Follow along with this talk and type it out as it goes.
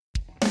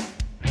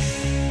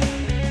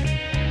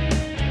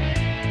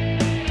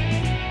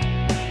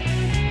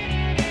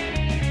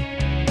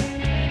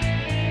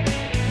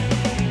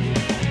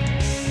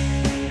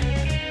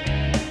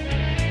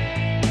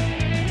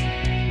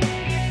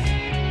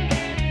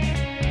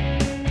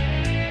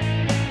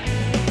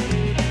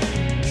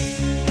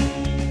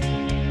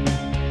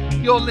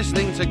You're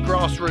listening to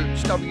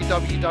Grassroots,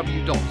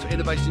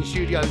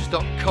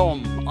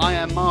 www.innovationstudios.com. I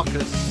am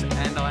Marcus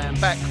and I am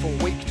back for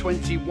week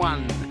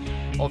 21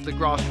 of the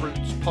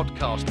Grassroots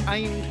podcast,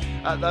 aimed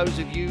at those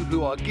of you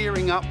who are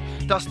gearing up,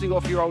 dusting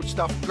off your old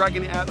stuff,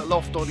 dragging it out the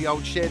loft or the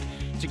old shed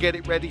to get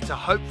it ready to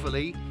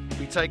hopefully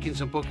be taking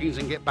some bookings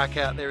and get back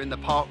out there in the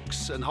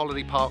parks and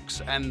holiday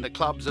parks and the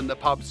clubs and the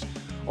pubs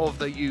of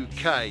the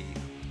UK.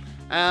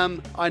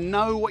 I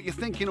know what you're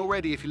thinking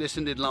already if you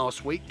listened in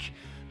last week,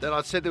 that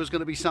I said there was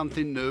going to be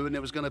something new and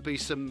there was going to be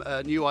some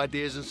new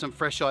ideas and some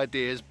fresh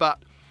ideas,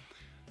 but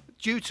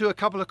due to a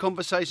couple of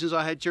conversations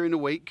I had during the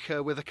week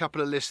with a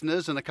couple of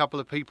listeners and a couple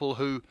of people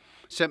who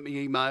sent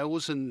me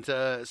emails and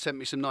sent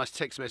me some nice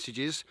text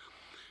messages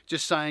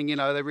just saying, you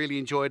know, they really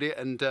enjoyed it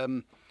and,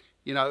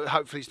 you know,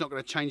 hopefully it's not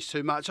going to change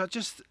too much. I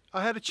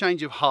had a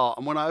change of heart,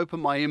 and when I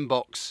opened my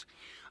inbox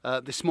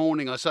this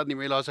morning, I suddenly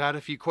realised I had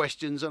a few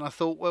questions, and I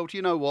thought, well, do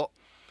you know what?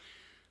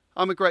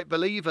 I'm a great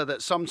believer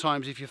that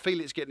sometimes if you feel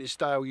it's getting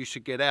stale, you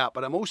should get out.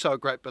 But I'm also a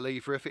great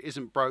believer if it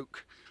isn't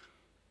broke,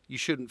 you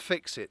shouldn't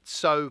fix it.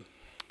 So,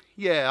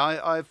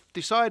 yeah, I've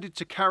decided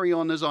to carry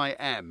on as I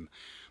am,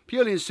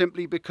 purely and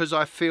simply because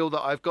I feel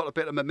that I've got a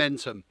bit of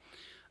momentum.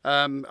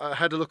 I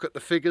had a look at the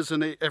figures,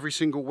 and every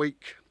single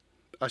week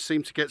I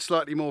seem to get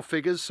slightly more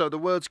figures. So the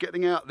word's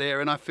getting out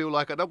there, and I feel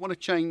like I don't want to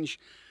change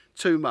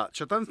too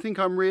much. I don't think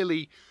I'm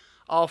really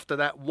after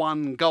that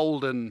one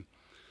golden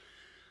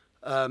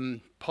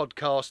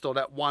podcast or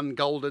that one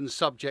golden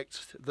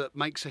subject that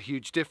makes a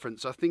huge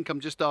difference. I think I'm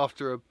just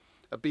after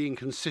a being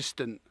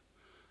consistent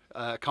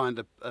kind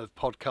of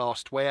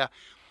podcast where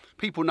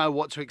people know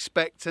what to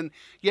expect. And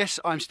yes,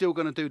 I'm still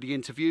going to do the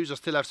interviews. I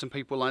still have some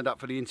people lined up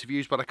for the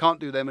interviews, but I can't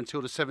do them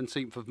until the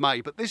 17th of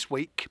May. But this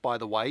week, by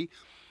the way,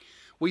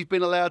 we've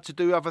been allowed to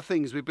do other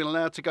things. We've been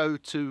allowed to go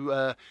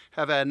to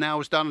have our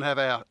nails done and have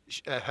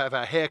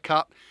our hair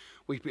cut.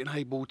 We've been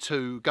able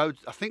to go,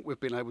 I think we've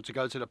been able to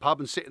go to the pub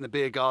and sit in the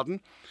beer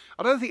garden.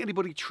 I don't think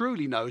anybody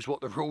truly knows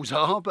what the rules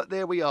are, but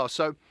there we are.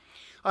 So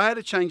I had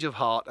a change of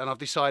heart, and I've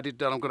decided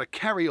that I'm going to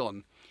carry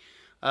on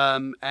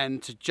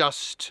and to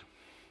just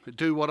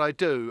do what I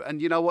do.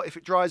 And you know what? If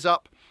it dries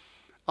up,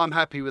 I'm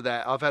happy with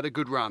that. I've had a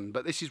good run,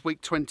 but this is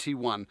week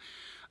 21.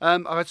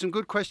 I've had some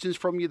good questions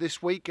from you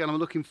this week, and I'm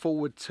looking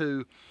forward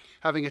to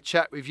having a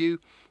chat with you.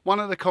 One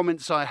of the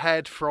comments I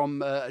had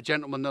from a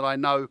gentleman that I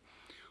know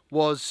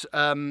was,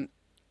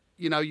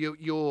 you know,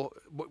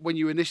 when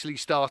you initially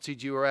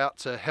started, you were out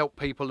to help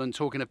people and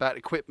talking about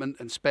equipment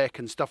and spec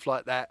and stuff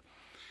like that.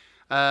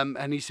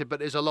 And he said, but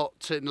there's a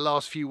lot in the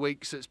last few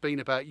weeks that's been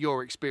about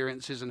your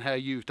experiences and how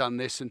you've done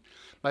this, and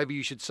maybe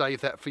you should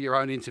save that for your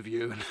own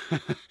interview.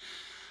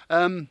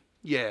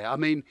 Yeah, I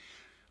mean,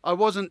 I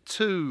wasn't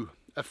too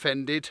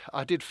offended.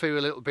 I did feel a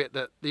little bit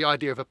that the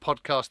idea of a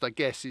podcast, I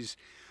guess, is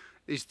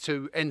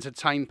to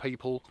entertain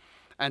people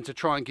and to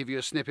try and give you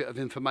a snippet of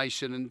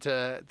information. And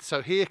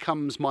so here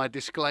comes my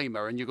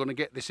disclaimer, and you're going to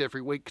get this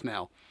every week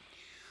now.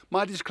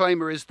 My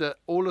disclaimer is that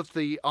all of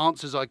the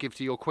answers I give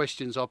to your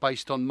questions are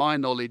based on my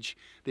knowledge,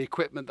 the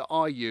equipment that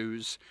I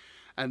use,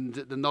 and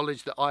the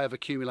knowledge that I have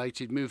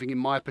accumulated moving in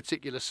my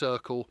particular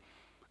circle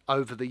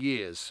over the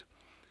years.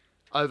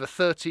 Over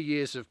 30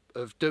 years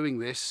of doing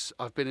this.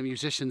 I've been a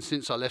musician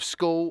since I left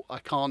school. I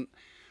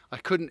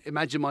couldn't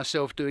imagine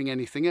myself doing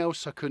anything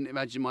else. I couldn't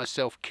imagine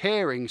myself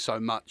caring so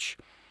much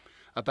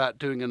about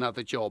doing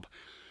another job.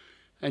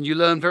 And you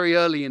learn very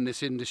early in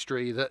this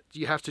industry that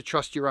you have to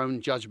trust your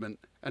own judgment,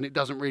 and it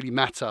doesn't really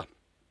matter.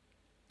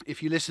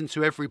 If you listen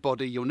to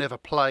everybody, you'll never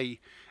play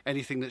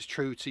anything that's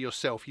true to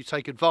yourself. You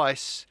take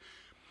advice,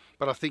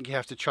 but I think you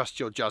have to trust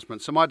your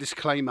judgment. So my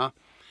disclaimer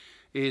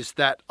is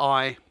that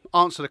I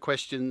answer the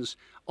questions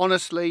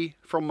honestly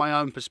from my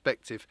own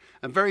perspective,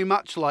 and very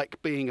much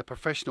like being a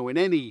professional in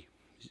any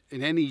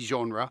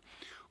genre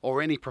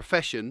or any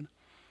profession,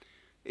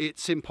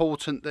 it's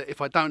important that if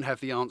I don't have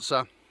the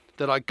answer,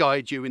 that I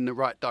guide you in the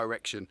right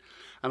direction.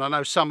 And I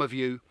know some of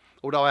you,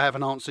 although I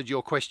haven't answered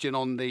your question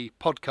on the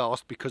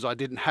podcast because I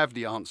didn't have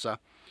the answer,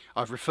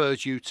 I've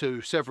referred you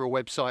to several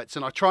websites,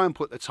 and I try and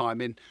put the time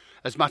in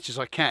as much as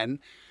I can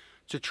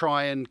to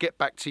try and get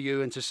back to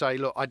you and to say,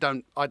 look, I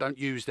don't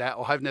use that,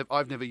 or I've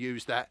never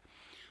used that,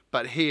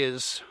 but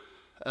here's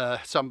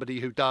somebody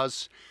who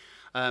does,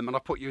 and I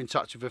put you in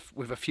touch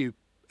with a few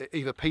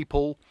either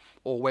people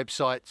or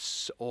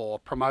websites or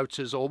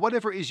promoters or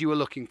whatever it is you are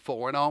looking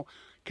for, and I'll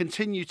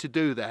continue to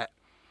do that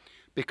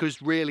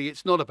because really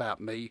it's not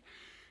about me,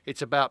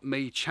 it's about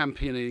me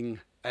championing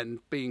and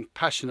being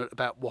passionate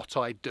about what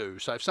I do.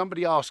 So if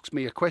somebody asks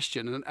me a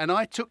question, and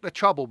I took the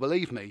trouble,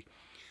 believe me,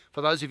 for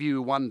those of you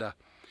who wonder,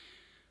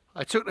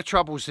 I took the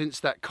trouble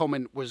since that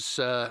comment was,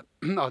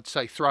 I'd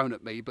say thrown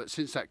at me, but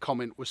since that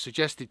comment was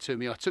suggested to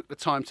me, I took the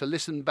time to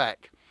listen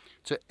back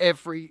to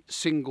every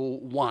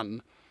single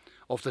one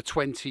of the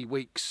 20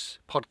 weeks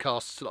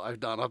podcasts that I've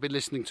done. I've been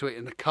listening to it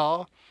in the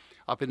car.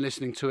 I've been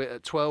listening to it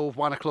at 12,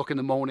 1 o'clock in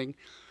the morning.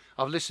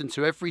 I've listened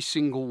to every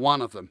single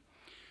one of them.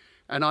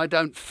 And I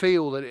don't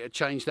feel that it had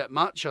changed that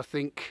much. I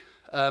think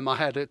I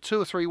had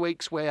 2 or 3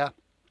 weeks where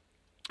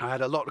I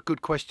had a lot of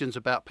good questions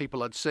about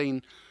people I'd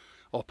seen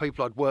or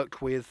people I'd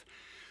worked with.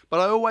 But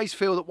I always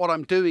feel that what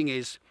I'm doing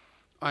is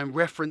I'm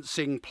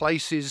referencing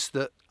places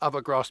that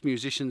other grass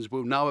musicians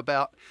will know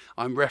about.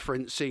 I'm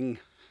referencing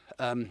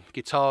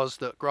guitars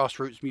that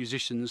grassroots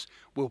musicians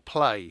will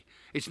play.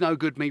 It's no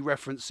good me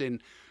referencing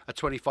a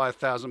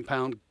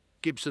 £25,000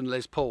 Gibson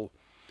Les Paul,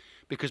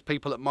 because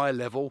people at my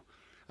level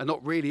are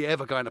not really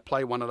ever going to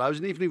play one of those.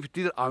 And even if we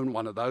did own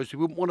one of those, we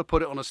wouldn't want to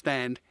put it on a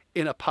stand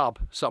in a pub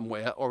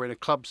somewhere or in a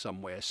club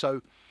somewhere.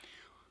 So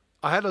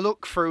I had a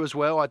look through as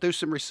well. I do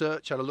some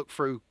research. I had a look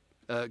through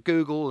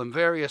Google and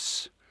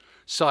various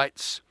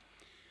sites.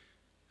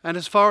 And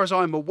as far as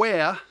I'm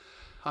aware,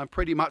 I'm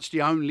pretty much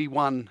the only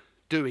one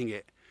doing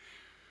it.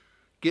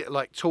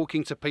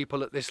 Talking to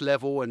people at this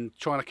level and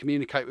trying to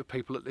communicate with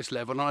people at this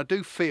level. And I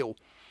do feel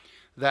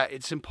that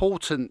it's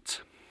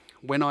important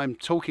when I'm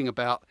talking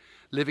about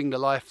living the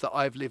life that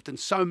I've lived, and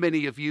so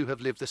many of you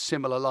have lived a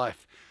similar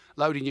life,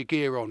 loading your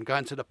gear on,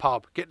 going to the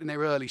pub, getting there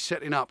early,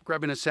 setting up,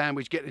 grabbing a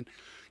sandwich,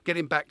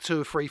 getting back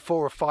 2 or 3,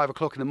 4 or 5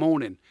 o'clock in the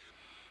morning.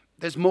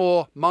 There's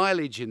more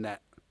mileage in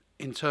that,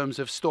 in terms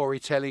of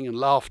storytelling and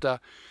laughter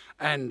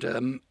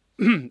and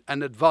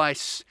and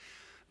advice,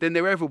 than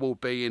there ever will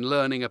be in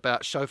learning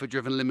about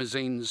chauffeur-driven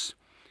limousines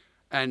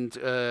and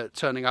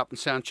turning up and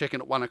sound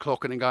checking at 1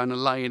 o'clock and then going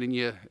and laying in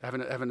your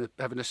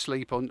having a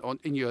sleep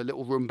in your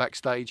little room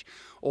backstage,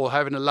 or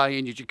having a lay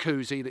in your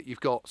jacuzzi that you've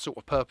got sort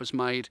of purpose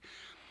made.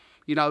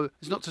 You know,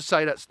 it's not to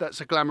say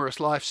that's a glamorous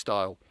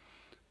lifestyle,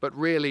 but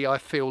really I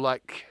feel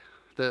like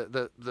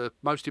the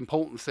most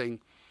important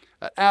thing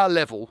at our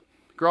level,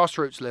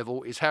 grassroots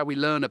level, is how we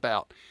learn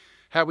about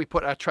how we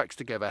put our tracks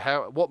together,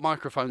 what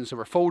microphones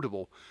are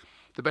affordable,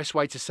 the best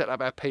way to set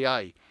up our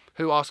PA,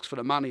 who asks for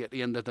the money at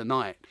the end of the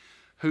night,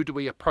 who do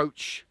we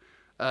approach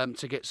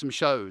to get some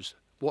shows,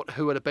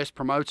 who are the best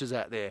promoters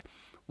out there,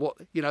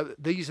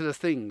 these are the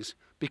things,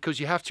 because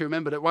you have to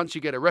remember that once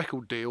you get a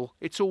record deal,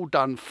 it's all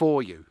done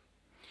for you.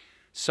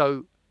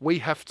 So we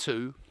have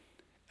to,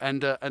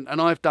 and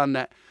I've done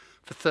that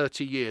for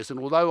 30 years, and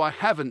although I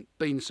haven't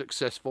been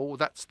successful,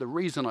 that's the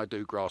reason I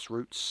do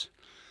grassroots.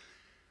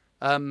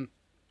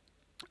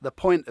 The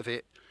point of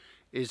it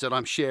is that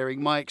I'm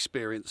sharing my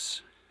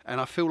experience, and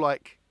I feel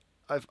like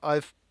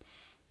I've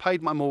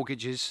paid my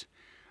mortgages,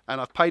 and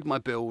I've paid my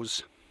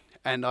bills,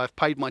 and I've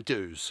paid my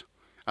dues,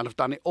 and I've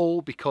done it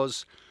all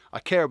because I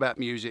care about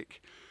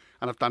music,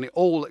 and I've done it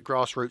all at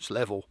grassroots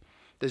level.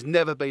 There's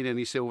never been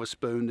any silver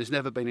spoon, there's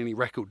never been any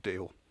record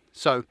deal.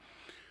 So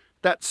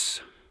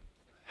that's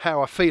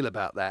how I feel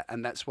about that,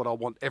 and that's what I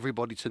want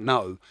everybody to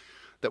know,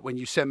 that when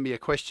you send me a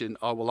question,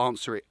 I will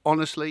answer it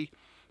honestly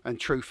and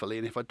truthfully,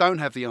 and if I don't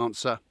have the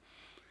answer,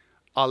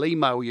 I'll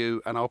email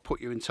you and I'll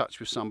put you in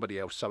touch with somebody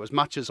else. So as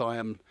much as I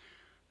am,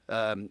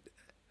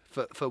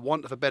 for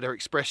want of a better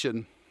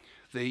expression,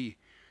 the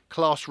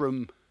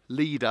classroom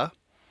leader,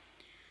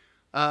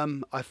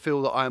 I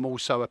feel that I am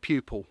also a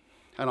pupil,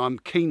 and I'm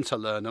keen to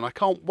learn, and I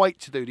can't wait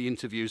to do the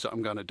interviews that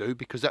I'm going to do,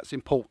 because that's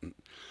important.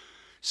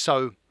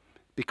 So,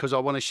 because I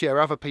want to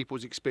share other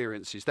people's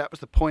experiences. That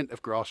was the point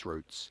of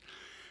grassroots.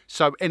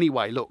 So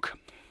anyway, look,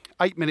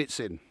 8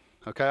 minutes in.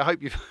 Okay, I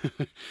hope you've...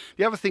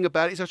 The other thing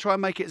about it is I try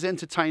and make it as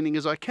entertaining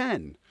as I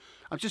can.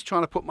 I'm just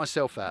trying to put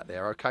myself out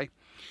there, okay?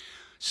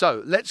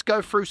 So let's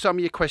go through some of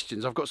your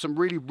questions. I've got some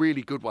really,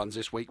 really good ones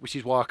this week, which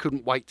is why I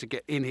couldn't wait to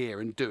get in here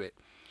and do it.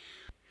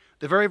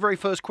 The very, very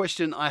first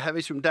question I have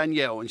is from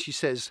Danielle, and she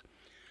says,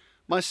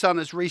 my son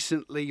has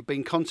recently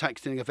been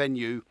contacting a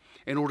venue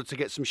in order to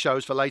get some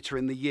shows for later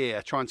in the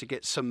year, trying to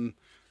get some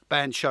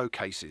band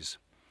showcases.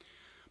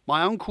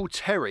 My uncle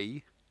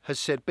Terry has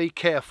said, be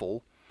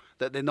careful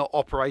that they're not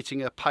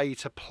operating a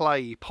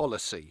pay-to-play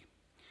policy.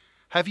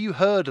 Have you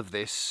heard of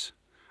this,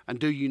 and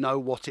do you know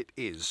what it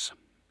is?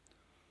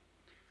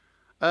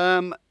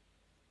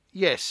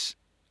 Yes,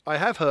 I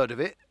have heard of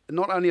it.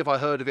 Not only have I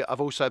heard of it,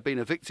 I've also been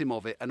a victim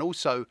of it. And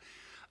also,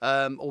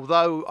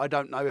 although I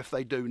don't know if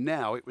they do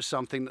now, it was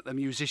something that the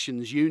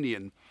Musicians'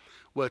 Union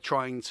were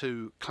trying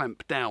to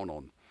clamp down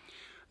on.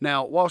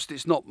 Now, whilst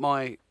it's not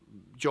my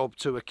job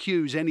to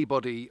accuse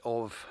anybody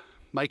of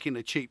making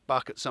a cheap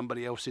buck at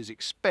somebody else's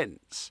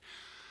expense,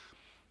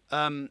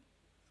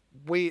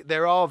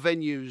 there are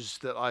venues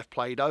that I've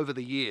played over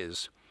the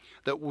years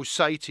that will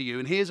say to you,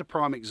 and here's a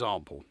prime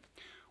example,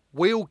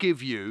 we'll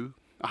give you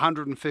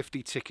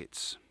 150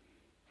 tickets.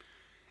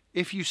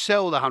 If you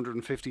sell the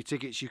 150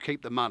 tickets, you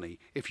keep the money.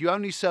 If you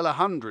only sell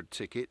 100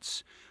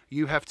 tickets,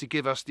 you have to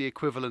give us the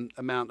equivalent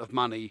amount of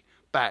money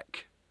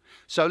back.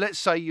 So let's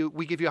say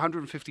we give you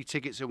 150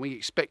 tickets and we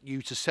expect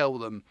you to sell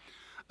them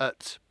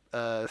at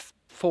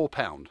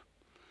 £4.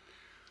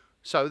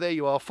 So there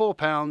you are,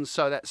 £4,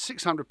 so that's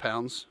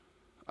 £600,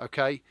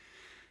 okay?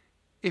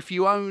 If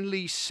you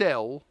only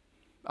sell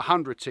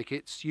 100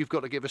 tickets, you've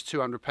got to give us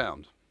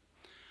 £200.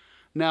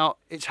 Now,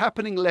 it's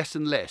happening less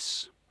and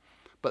less,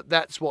 but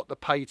that's what the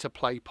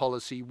pay-to-play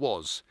policy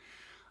was.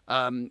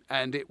 And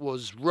it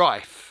was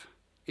rife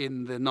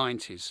in the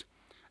 90s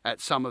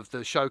at some of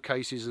the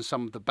showcases and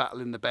some of the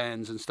battle in the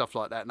bands and stuff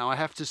like that. Now, I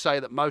have to say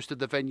that most of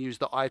the venues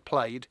that I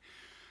played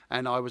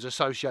and I was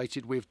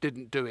associated with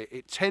didn't do it.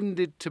 It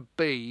tended to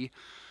be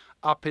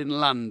up in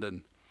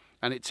London,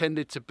 and it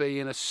tended to be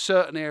in a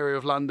certain area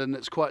of London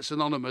that's quite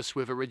synonymous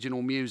with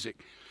original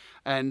music.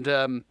 And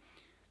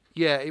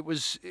it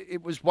was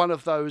one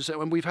of those,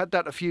 and we've had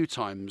that a few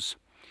times.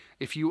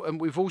 And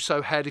we've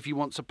also had, if you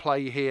want to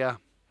play here,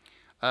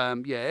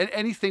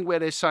 anything where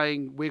they're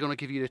saying we're going to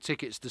give you the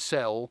tickets to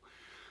sell,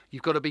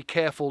 you've got to be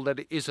careful that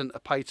it isn't a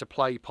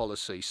pay-to-play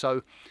policy.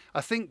 So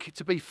I think,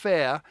 to be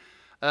fair,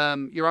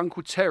 your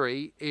Uncle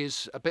Terry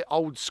is a bit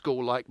old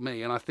school like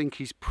me, and I think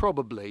he's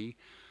probably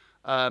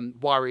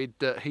worried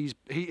that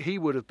he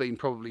would have been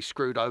probably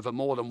screwed over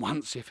more than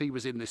once if he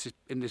was in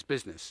this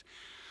business.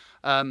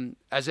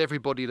 As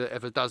everybody that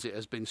ever does it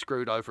has been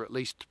screwed over at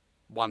least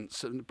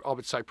once, and I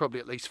would say probably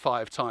at least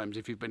 5 times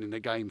if you've been in the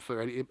game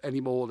for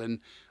any more than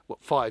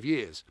 5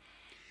 years.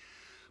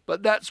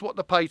 But that's what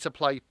the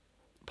pay-to-play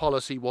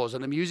policy was,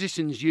 and the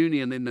Musicians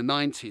Union in the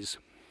 90s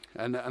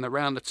and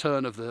around the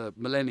turn of the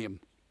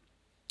millennium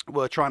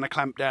were trying to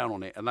clamp down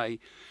on it, and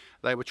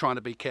they were trying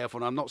to be careful.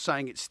 And I'm not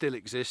saying it still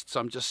exists.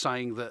 I'm just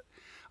saying that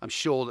I'm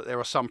sure that there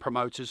are some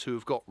promoters who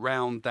have got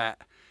round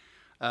that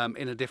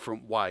in a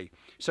different way.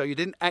 So you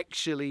didn't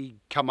actually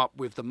come up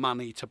with the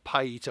money to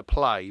pay to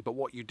play, but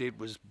what you did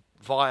was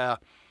via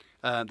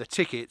the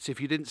tickets.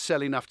 If you didn't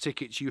sell enough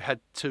tickets, you had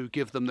to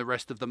give them the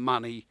rest of the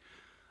money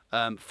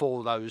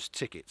for those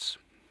tickets.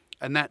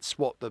 And that's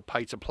what the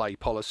pay-to-play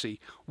policy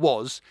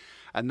was,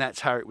 and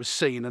that's how it was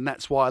seen. And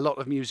that's why a lot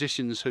of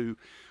musicians who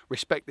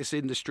respect this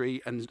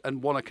industry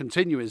and want to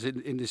continue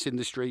in this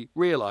industry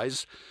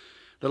realise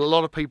that a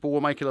lot of people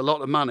were making a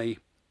lot of money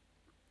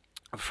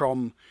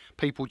from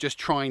people just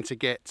trying to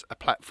get a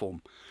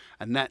platform.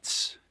 And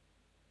that's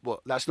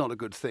not a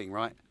good thing,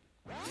 right?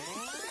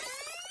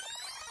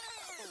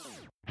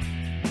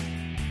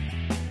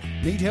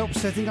 Need help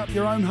setting up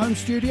your own home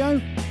studio?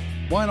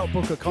 Why not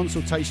book a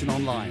consultation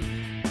online?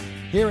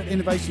 Here at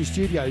Innovation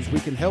Studios, we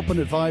can help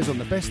and advise on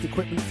the best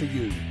equipment for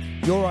you,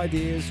 your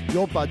ideas,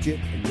 your budget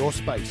and your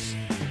space.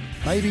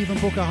 Maybe even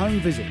book a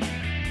home visit.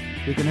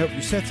 We can help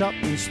you set up,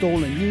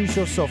 install and use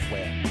your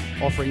software,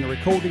 offering a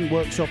recording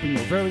workshop in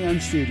your very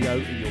own studio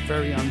in your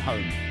very own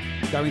home,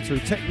 going through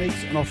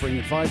techniques and offering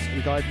advice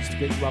and guidance to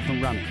get you up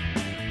and running.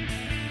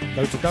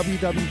 Go to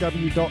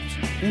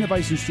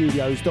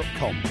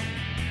www.innovationstudios.com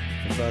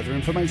for further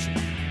information.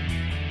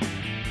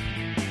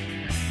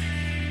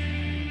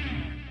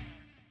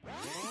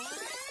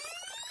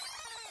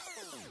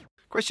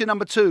 Question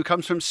number 2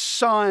 comes from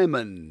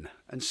Simon,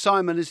 and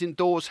Simon is in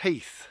Dawes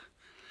Heath.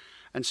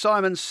 And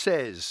Simon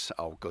says,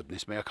 oh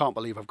goodness me, I can't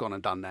believe I've gone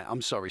and done that.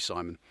 I'm sorry,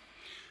 Simon.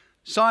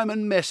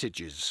 Simon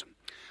messages,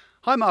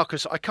 hi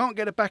Marcus, I can't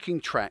get a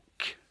backing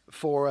track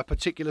for a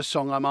particular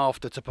song I'm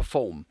after to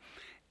perform.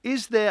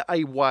 Is there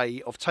a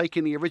way of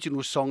taking the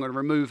original song and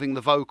removing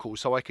the vocal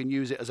so I can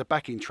use it as a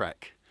backing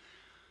track?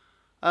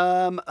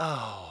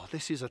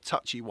 This is a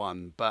touchy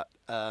one, but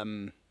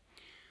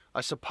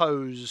I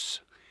suppose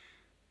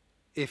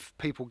if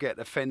people get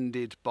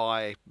offended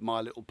by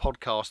my little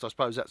podcast, I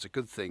suppose that's a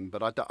good thing,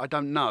 but I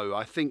don't know.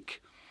 I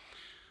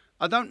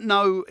don't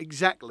know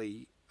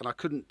exactly, and I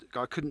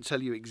couldn't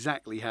tell you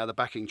exactly how the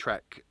backing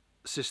track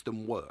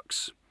system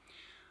works,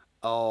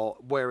 or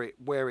where it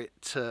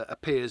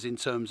appears in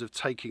terms of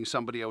taking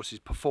somebody else's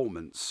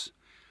performance.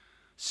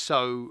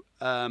 So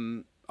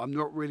I'm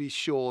not really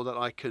sure that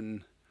I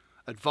can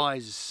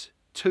advise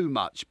too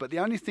much, but the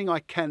only thing I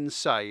can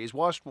say is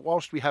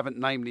whilst we haven't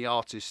named the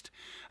artist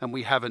and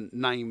we haven't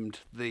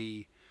named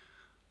the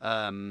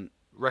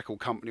record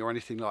company or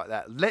anything like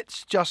that,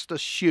 let's just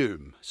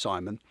assume,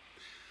 Simon,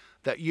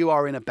 that you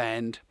are in a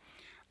band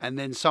and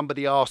then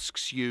somebody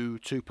asks you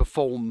to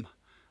perform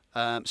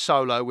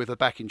solo with a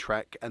backing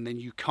track, and then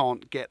you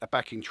can't get a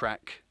backing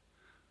track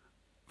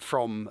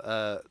from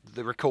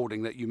the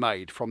recording that you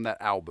made from that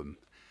album.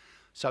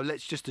 So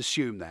let's just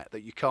assume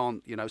that you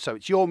can't, so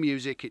it's your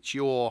music, it's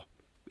your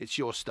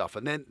stuff,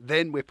 and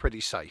then we're pretty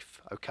safe,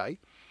 okay?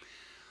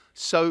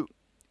 So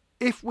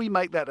if we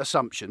make that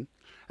assumption,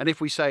 and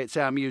if we say it's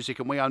our music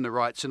and we own the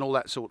rights and all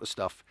that sort of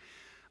stuff,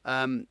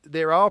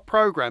 there are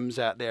programs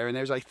out there, and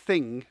there's a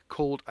thing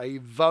called a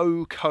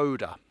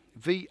vocoder,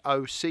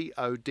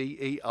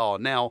 VOCODER.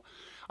 Now,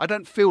 I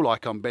don't feel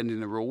like I'm bending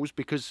the rules,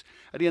 because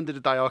at the end of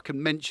the day I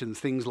can mention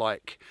things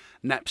like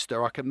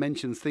Napster, I can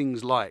mention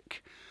things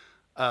like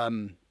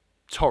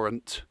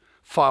torrent,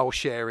 file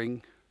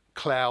sharing,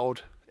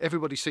 cloud.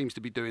 Everybody seems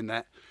to be doing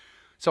that.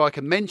 So I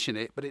can mention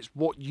it, but it's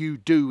what you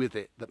do with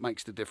it that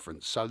makes the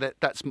difference. So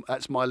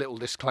that's my little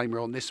disclaimer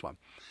on this one.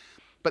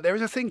 But there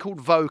is a thing called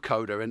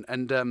vocoder,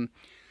 and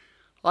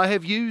I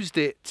have used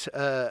it,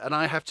 and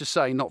I have to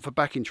say, not for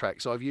backing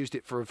tracks. I've used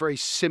it for a very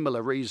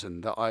similar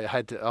reason. That I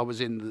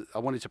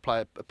wanted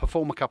to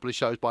perform a couple of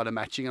shows by the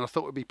Matching, and I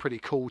thought it would be pretty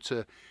cool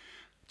to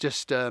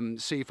just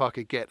see if I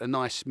could get a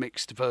nice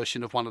mixed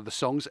version of one of the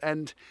songs.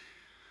 And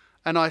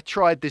I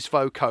tried this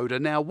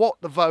vocoder. Now,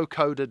 what the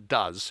vocoder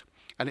does,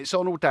 and it's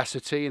on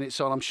Audacity, and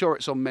I'm sure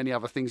it's on many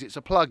other things. It's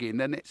a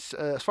plugin, and it's,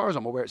 as far as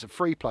I'm aware, it's a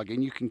free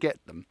plugin. You can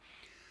get them.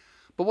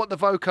 But what the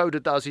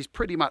vocoder does is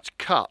pretty much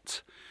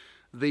cut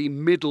the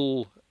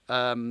middle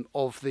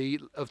of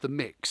the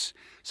mix.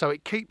 So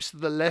it keeps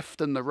the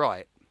left and the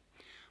right,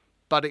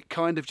 but it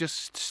kind of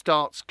just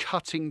starts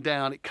cutting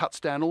down. It cuts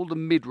down all the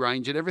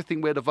mid-range and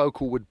everything where the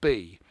vocal would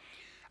be.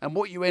 And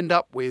what you end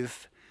up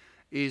with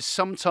is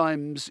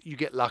sometimes you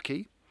get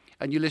lucky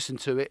and you listen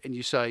to it and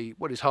you say,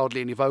 well, there's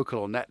hardly any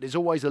vocal on that. There's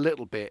always a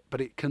little bit,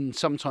 but it can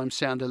sometimes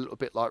sound a little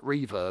bit like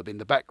reverb in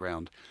the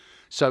background.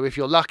 So if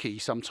you're lucky,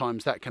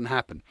 sometimes that can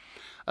happen.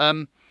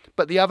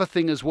 But the other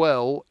thing as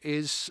well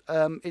is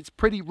it's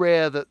pretty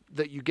rare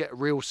that you get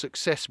real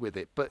success with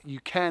it, but you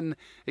can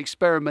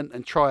experiment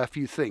and try a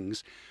few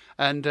things.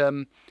 And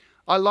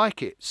I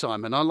like it,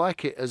 Simon. I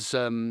like it as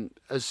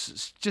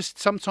just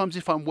sometimes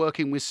if I'm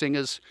working with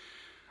singers,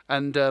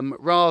 and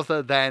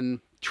rather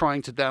than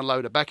trying to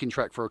download a backing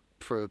track for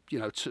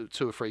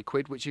two or three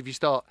quid, which if you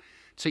start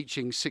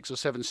teaching 6 or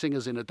 7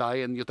 singers in a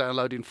day and you're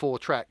downloading 4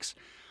 tracks,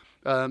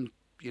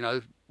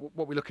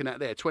 what we're looking at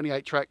there,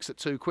 28 tracks at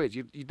 2 quid.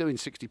 You're doing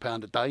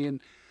 £60 a day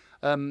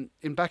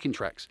in backing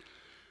tracks.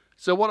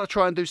 So what I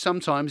try and do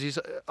sometimes is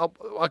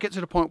I get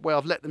to the point where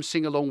I've let them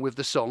sing along with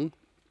the song,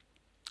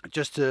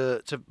 just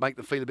to make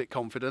them feel a bit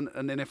confident.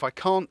 And then if I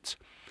can't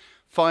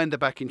find the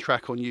backing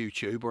track on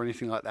YouTube or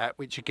anything like that,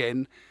 which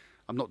again,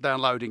 I'm not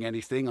downloading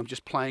anything, I'm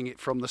just playing it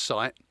from the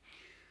site,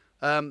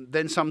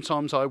 then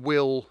sometimes I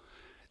will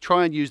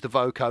try and use the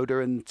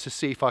vocoder and to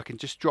see if I can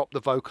just drop the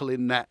vocal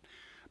in that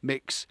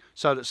mix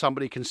so that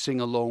somebody can sing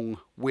along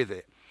with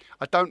it.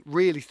 I don't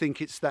really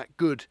think it's that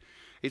good.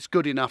 It's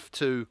good enough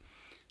to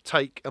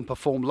take and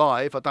perform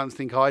live. I don't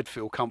think I'd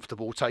feel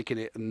comfortable taking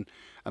it and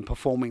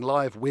performing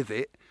live with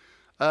it.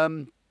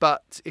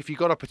 But if you've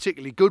got a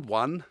particularly good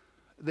one,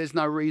 there's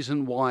no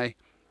reason why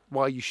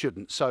you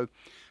shouldn't. So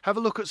have a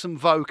look at some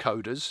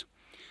vocoders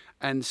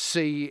and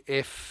see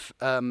if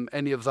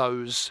any of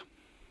those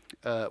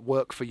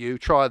work for you.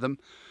 Try them.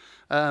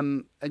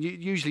 And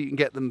usually you can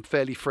get them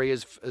fairly free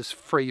as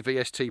free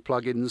VST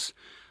plugins.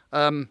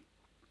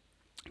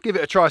 Give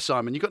it a try,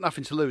 Simon. You've got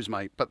nothing to lose,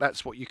 mate. But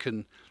that's what you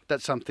can.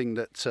 That's something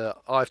that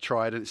I've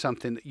tried, and it's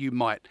something that you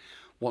might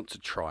want to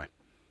try.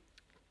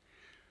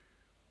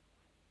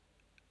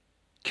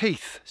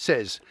 Keith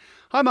says,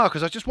 "Hi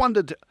Marcus, I just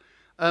wondered,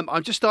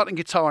 I'm just starting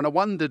guitar and I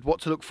wondered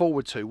what to look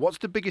forward to. What's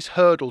the biggest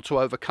hurdle to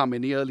overcome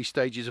in the early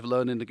stages of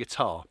learning the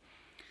guitar?"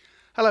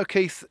 Hello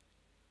Keith.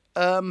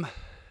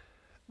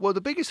 Well,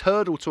 the biggest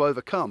hurdle to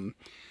overcome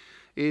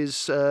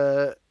is,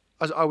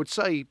 as I would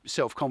say,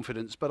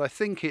 self-confidence, but I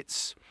think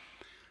it's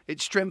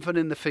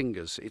strengthening the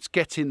fingers. It's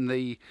getting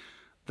the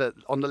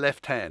on the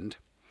left hand,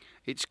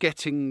 it's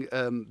getting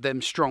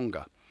them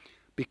stronger,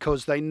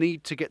 because they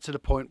need to get to the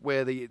point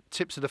where the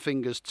tips of the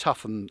fingers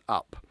toughen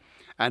up.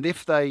 And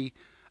if they,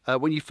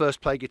 when you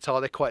first play guitar,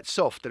 they're quite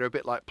soft. They're a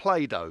bit like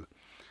Play-Doh.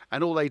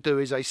 And all they do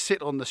is they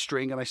sit on the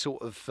string and they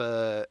sort of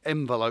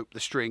envelope the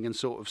string and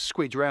sort of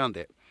squidge around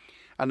it.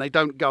 And they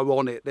don't go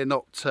on it. They're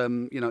not,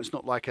 it's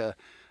not like a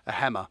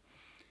hammer.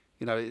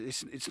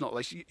 It's not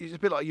like, it's a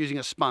bit like using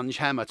a sponge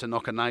hammer to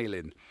knock a nail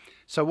in.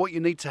 So what you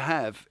need to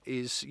have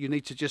is you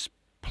need to just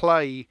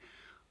play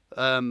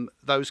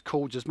those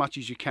chords as much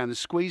as you can and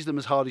squeeze them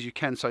as hard as you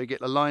can so you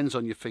get the lines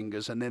on your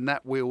fingers, and then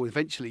that will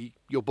eventually,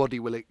 your body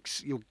will,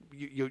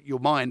 your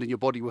mind and your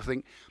body will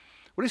think,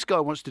 well, this guy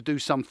wants to do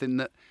something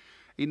that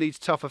he needs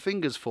tougher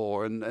fingers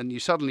for, and you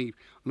suddenly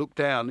look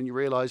down and you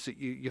realise that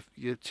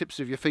your tips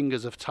of your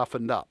fingers have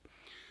toughened up.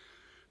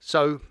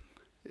 So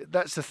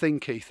that's the thing,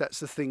 Keith.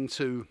 That's the thing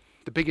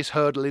the biggest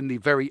hurdle in the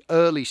very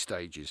early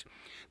stages.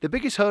 The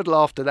biggest hurdle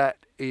after that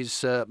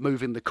is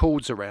moving the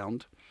chords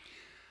around.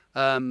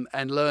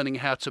 And learning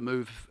how to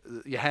move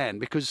your hand,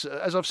 because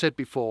as I've said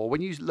before,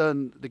 when you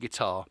learn the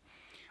guitar,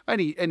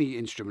 any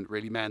instrument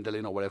really,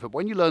 mandolin or whatever, but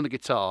when you learn the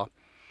guitar,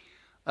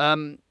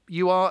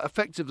 you are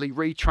effectively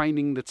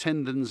retraining the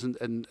tendons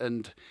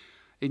and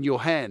in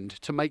your hand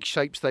to make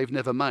shapes they've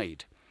never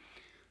made.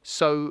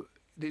 So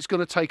it's going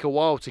to take a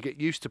while to get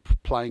used to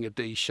playing a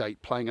D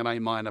shape, playing an A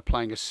minor,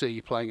 playing a C,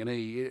 playing an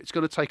E. It's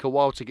going to take a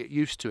while to get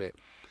used to it,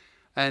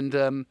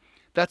 and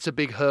that's a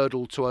big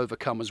hurdle to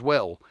overcome as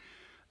well.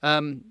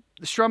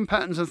 The strum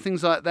patterns and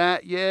things like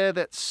that, yeah,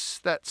 that's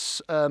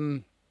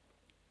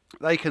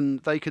they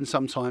can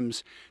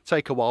sometimes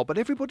take a while, but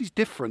everybody's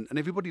different and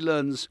everybody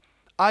learns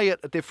A, at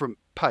a different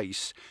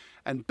pace,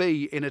 and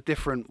B, in a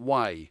different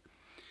way.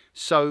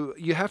 So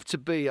you have to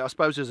be, I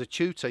suppose, as a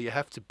tutor, you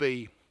have to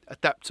be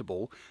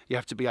adaptable. You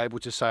have to be able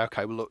to say,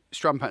 okay, well look,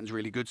 strum pattern's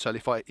really good, so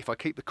if I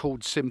keep the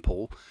chords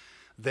simple,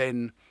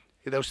 then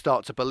they'll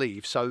start to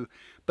believe. So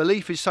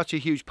belief is such a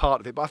huge part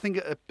of it, but I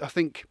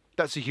think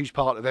that's a huge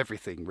part of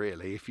everything,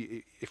 really.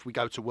 If we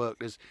go to work,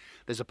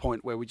 there's a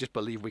point where we just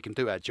believe we can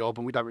do our job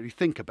and we don't really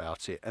think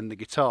about it. And the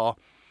guitar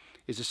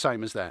is the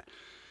same as that.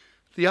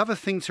 The other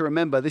thing to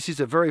remember, this is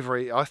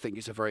I think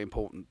it's a very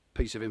important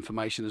piece of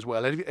information as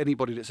well.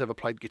 Anybody that's ever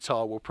played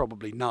guitar will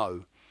probably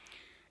know,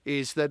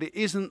 is that it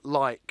isn't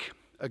like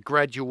a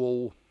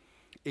gradual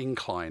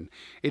incline.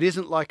 It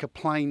isn't like a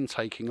plane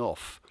taking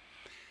off.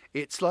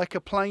 It's like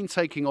a plane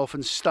taking off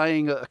and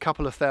staying at a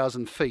couple of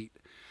thousand feet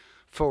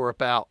for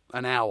about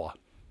an hour,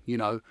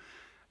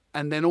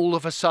 and then all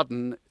of a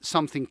sudden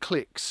something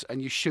clicks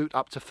and you shoot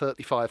up to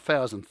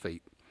 35,000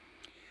 feet.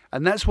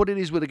 And that's what it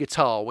is with a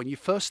guitar. When you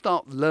first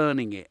start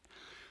learning it,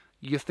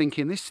 you're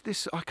thinking,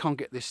 this I can't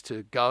get this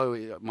to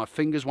go. My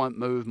fingers won't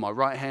move. My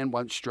right hand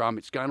won't strum.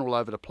 It's going all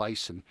over the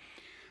place. And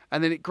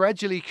then it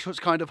gradually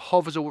kind of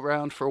hovers all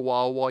around for a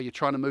while you're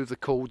trying to move the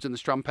chords, and the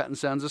strum pattern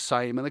sounds the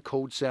same and the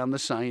chords sound the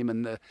same,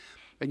 and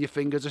your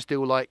fingers are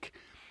still like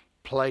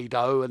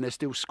Play-Doh and they're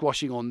still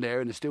squashing on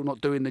there and they're still not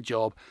doing the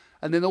job.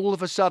 And then all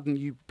of a sudden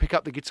you pick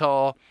up the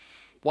guitar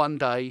one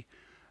day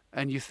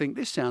and you think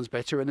this sounds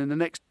better, and then the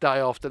next day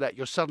after that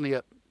you're suddenly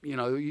at,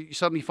 you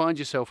suddenly find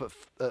yourself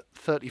at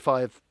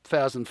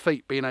 35,000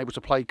 feet being able to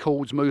play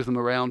chords, move them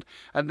around,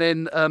 and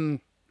then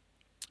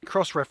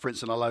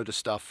cross-referencing a load of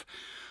stuff.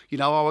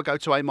 I go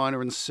to A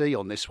minor and C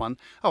on this one.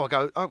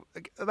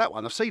 That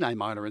one, I've seen A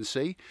minor and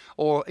C,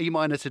 or E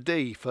minor to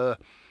D for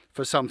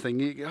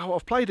something.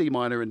 I've played E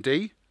minor and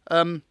D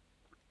on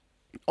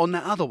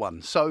that other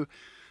one. So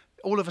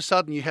all of a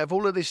sudden you have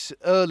all of this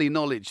early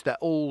knowledge that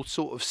all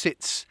sort of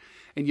sits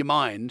in your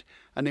mind,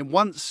 and then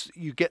once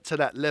you get to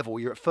that level,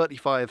 you're at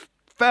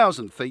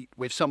 35,000 feet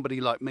with somebody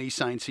like me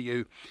saying to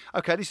you,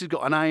 okay, this has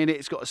got an A in it,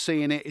 it's got a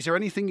C in it, is there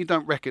anything you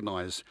don't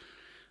recognise?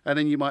 And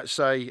then you might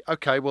say,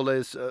 okay, well,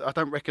 I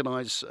don't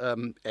recognise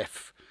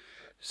F.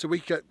 So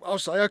I'll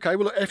say, okay,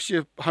 well, F's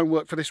your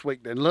homework for this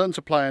week then. Learn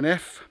to play an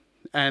F.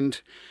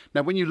 And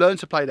now when you learn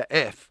to play the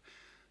F,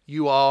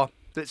 you are,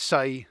 let's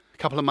say, a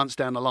couple of months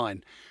down the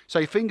line. So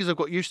your fingers have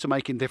got used to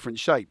making different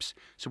shapes.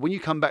 So when you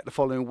come back the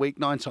following week,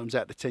 9 times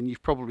out of 10,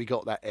 you've probably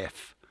got that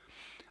F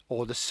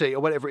or the C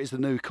or whatever it is, the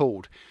new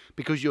chord,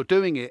 because you're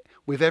doing it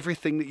with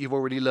everything that you've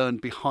already learned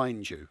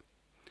behind you.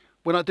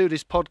 When I do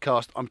this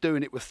podcast, I'm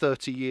doing it with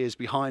 30 years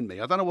behind me.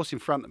 I don't know what's in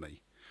front of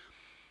me.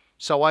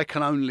 So I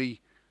can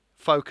only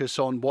focus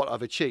on what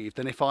I've achieved.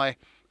 And if I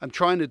am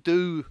trying to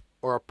do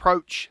or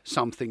approach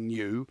something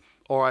new,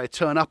 or I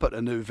turn up at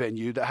a new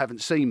venue that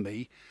haven't seen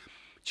me,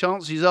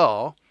 chances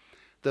are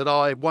that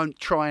I won't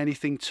try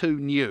anything too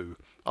new.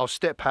 I'll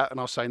step out and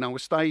I'll say, no, I'm going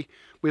to stay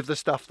with the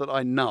stuff that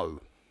I know.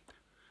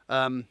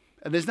 And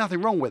there's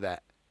nothing wrong with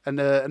that. And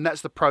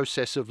that's the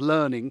process of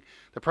learning,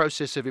 the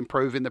process of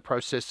improving, the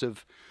process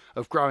of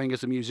growing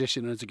as a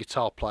musician and as a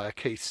guitar player,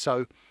 Keith.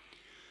 So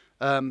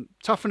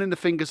toughening the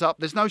fingers up.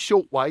 There's no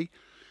short way.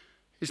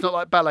 It's not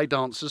like ballet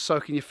dancers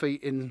soaking your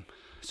feet in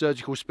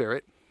surgical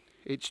spirit.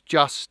 It's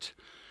just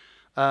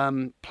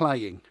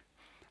playing.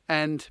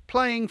 And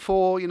playing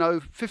for,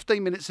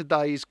 15 minutes a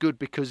day is good,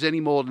 because any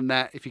more than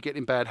that, if you get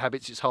in bad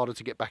habits, it's harder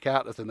to get back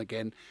out of them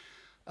again.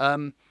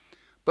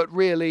 But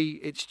really,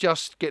 it's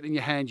just getting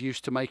your hand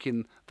used to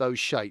making those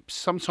shapes.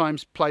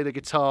 Sometimes play the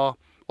guitar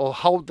or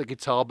hold the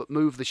guitar, but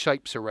move the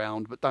shapes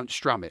around, but don't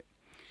strum it.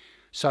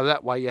 So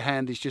that way your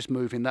hand is just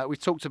moving that. We've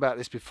talked about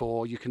this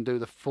before. You can do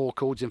the 4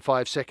 chords in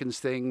 5 seconds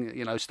thing,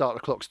 start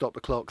the clock, stop the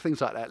clock,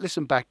 things like that.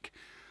 Listen back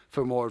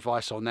for more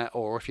advice on that,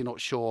 or if you're not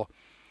sure,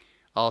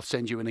 I'll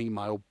send you an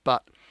email.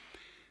 But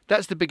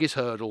that's the biggest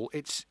hurdle.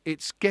 It's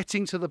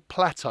getting to the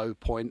plateau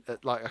point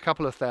at like a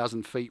couple of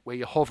thousand feet where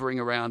you're hovering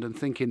around and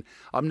thinking,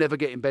 I'm never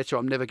getting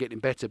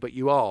better, but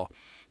you are.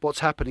 What's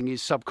happening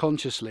is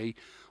subconsciously,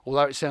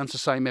 although it sounds the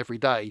same every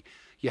day,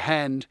 your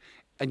hand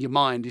and your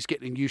mind is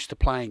getting used to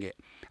playing it.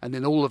 And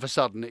then all of a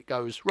sudden it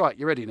goes, right,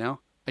 you're ready now,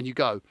 and you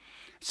go.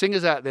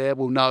 Singers out there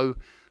will know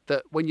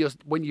that when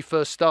you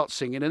first start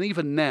singing, and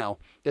even now,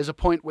 there's a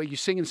point where you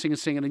sing and sing and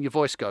sing, and then your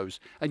voice goes,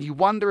 and you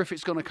wonder if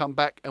it's going to come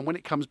back, and when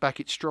it comes back,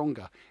 it's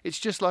stronger. It's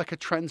just like a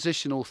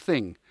transitional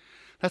thing.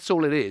 That's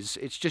all it is.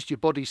 It's just your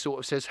body sort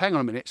of says, hang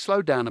on a minute,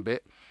 slow down a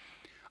bit.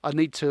 I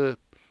need to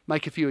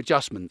make a few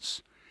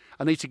adjustments.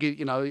 I need to give,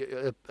 I'm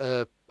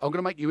going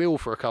to make you ill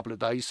for a couple of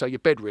days, so you're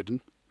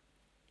bedridden.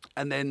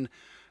 And then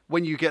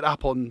when you get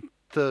up on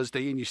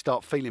Thursday and you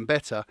start feeling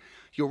better,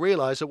 you'll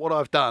realise that what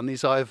I've done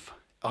is I've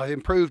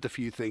improved a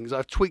few things.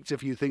 I've tweaked a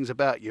few things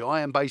about you.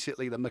 I am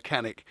basically the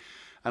mechanic,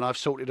 and I've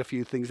sorted a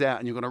few things out,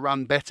 and you're going to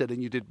run better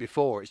than you did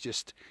before. It's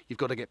just you've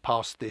got to get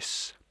past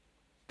this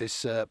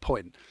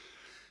point.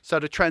 So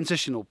the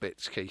transitional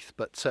bits, Keith.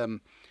 But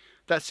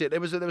that's it. There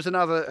was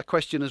another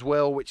question as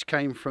well, which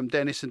came from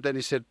Dennis, and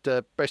Dennis said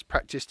best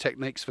practice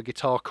techniques for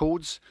guitar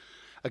chords.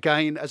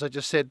 Again, as I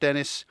just said,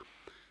 Dennis,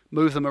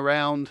 move them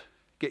around,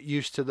 get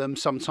used to them.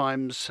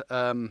 Sometimes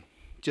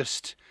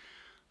just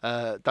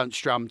don't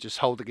strum, just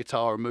hold the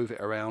guitar and move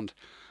it around.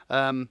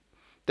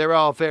 There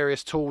are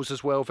various tools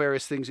as well,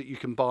 various things that you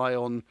can buy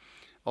on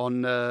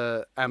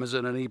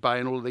Amazon and eBay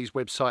and all of these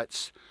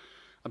websites.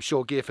 I'm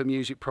sure Gear for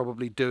Music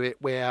probably do it,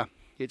 where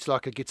it's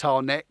like a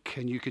guitar neck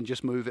and you can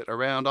just move it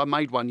around. I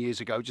made one years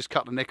ago, just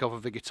cut the neck off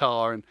of a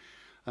guitar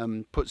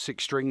and put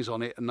 6 strings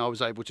on it, and I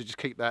was able to just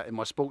keep that in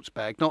my sports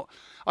bag.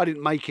 I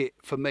didn't make it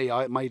for me,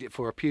 I made it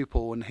for a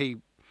pupil, and he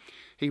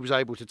was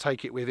able to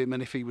take it with him,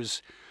 and if he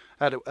was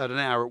at an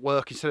hour at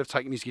work, instead of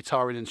taking his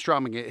guitar in and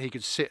strumming it, he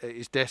could sit at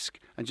his desk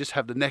and just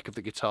have the neck of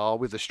the guitar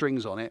with the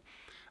strings on it,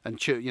 and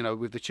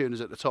with the tuners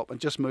at the top, and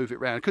just move it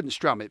around. I couldn't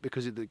strum it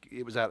because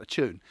it was out of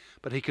tune,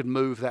 but he could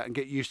move that and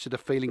get used to the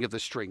feeling of the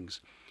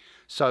strings.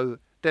 So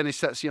Dennis,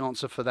 that's the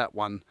answer for that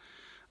one.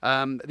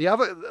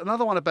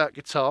 Another one about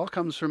guitar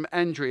comes from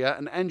Andrea,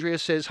 and Andrea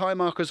says, "Hi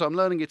Marcus, I'm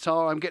learning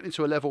guitar. I'm getting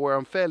to a level where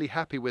I'm fairly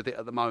happy with it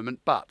at the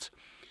moment, but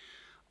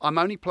I'm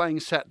only playing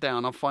sat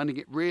down. I'm finding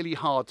it really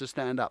hard to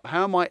stand up.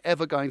 How am I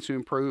ever going to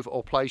improve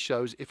or play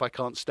shows if I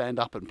can't stand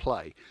up and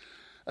play?"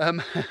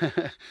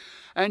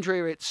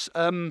 Andrea, it's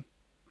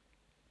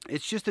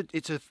just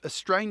a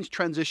strange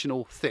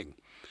transitional thing.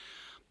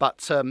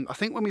 But I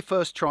think when we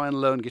first try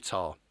and learn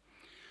guitar,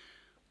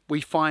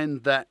 we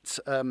find that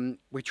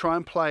we try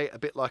and play a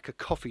bit like a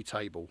coffee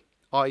table,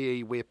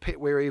 i.e.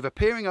 we're either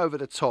peering over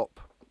the top,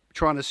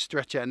 trying to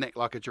stretch our neck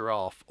like a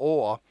giraffe,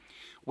 or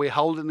we're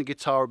holding the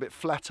guitar a bit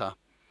flatter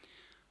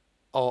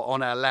or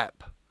on our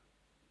lap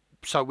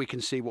so we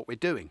can see what we're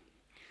doing.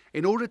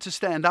 In order to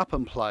stand up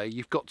and play,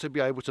 you've got to be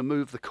able to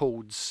move the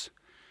chords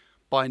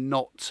by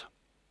not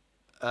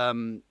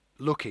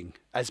looking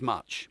as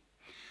much.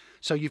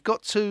 So you've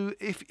got to,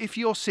 if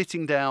you're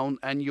sitting down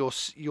and you're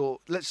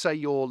let's say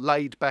you're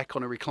laid back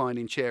on a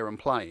reclining chair and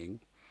playing,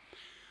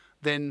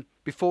 then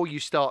before you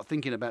start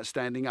thinking about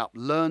standing up,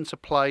 learn to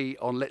play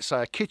on, let's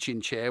say, a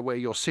kitchen chair where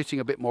you're sitting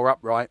a bit more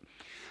upright.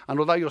 And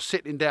although you're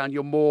sitting down,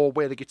 you're more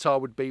where the guitar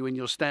would be when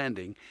you're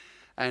standing.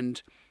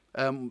 And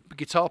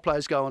guitar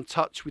players go on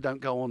touch, we don't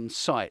go on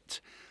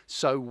sight.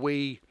 So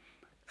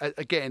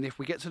again, if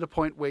we get to the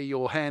point where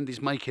your hand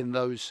is making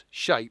those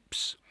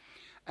shapes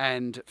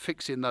and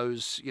fixing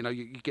those, you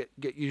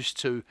get used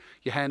to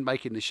your hand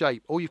making the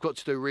shape. All you've got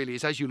to do really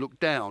is, as you look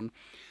down,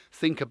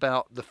 think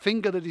about the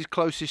finger that is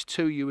closest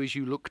to you as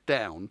you look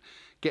down,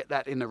 get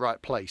that in the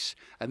right place.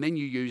 And then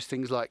you use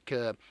things like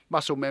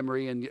muscle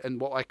memory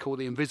and what I call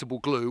the invisible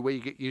glue, where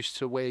you get used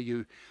to where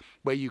you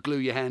glue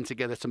your hand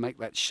together to make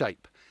that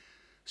shape.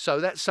 So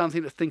that's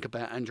something to think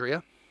about,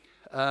 Andrea,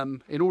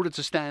 in order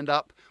to stand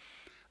up.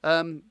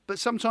 But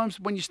sometimes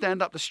when you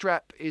stand up, the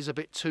strap is a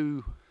bit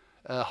too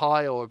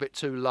high or a bit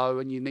too low,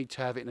 and you need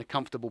to have it in a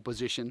comfortable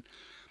position.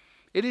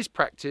 It is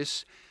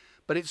practice,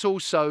 but it's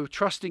also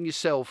trusting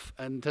yourself.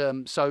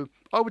 And so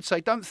I would say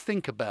don't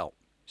think about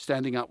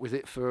standing up with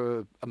it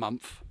for a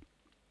month.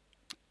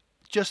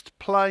 Just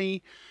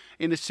play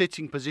in a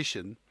sitting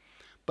position,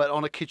 but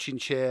on a kitchen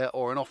chair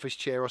or an office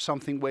chair or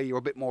something where you're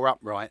a bit more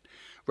upright,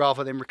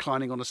 rather than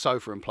reclining on a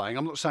sofa and playing.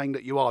 I'm not saying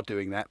that you are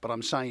doing that, but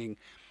I'm saying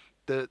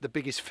the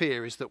biggest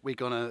fear is that we're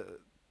going to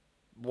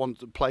want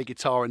to play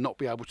guitar and not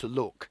be able to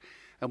look,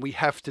 and we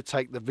have to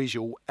take the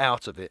visual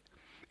out of it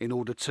in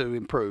order to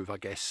improve, I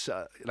guess.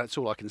 That's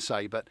all I can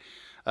say, but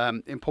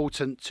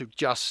important to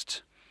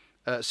just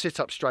sit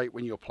up straight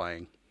when you're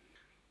playing.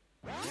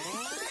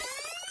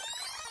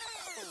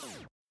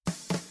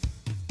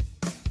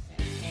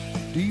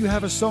 Do you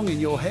have a song in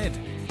your head?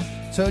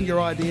 Turn your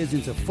ideas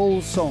into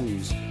full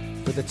songs.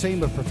 With a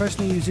team of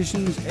professional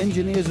musicians,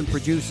 engineers and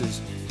producers,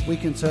 we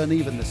can turn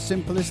even the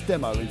simplest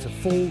demo into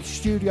full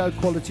studio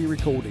quality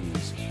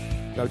recordings.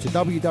 Go to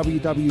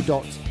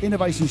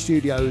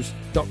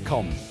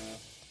www.innovationstudios.com.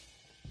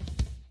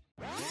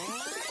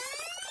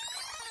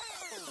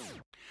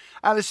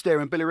 Alistair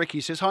in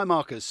Billericay says, "Hi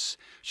Marcus,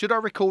 should I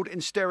record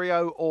in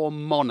stereo or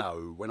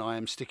mono when I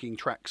am sticking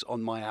tracks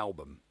on my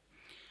album?"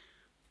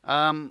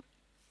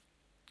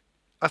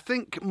 I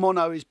think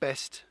mono is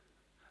best.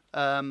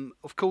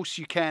 Of course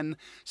you can.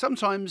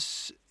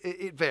 Sometimes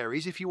it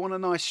varies. If you want a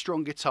nice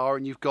strong guitar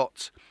and you've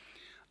got,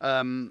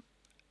 in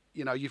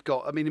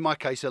my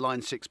case, a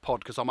Line 6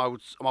 pod, because I'm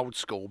old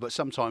school, but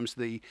sometimes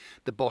the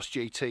Boss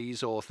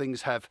GTs or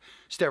things have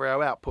stereo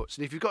outputs.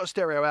 And if you've got a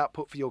stereo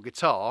output for your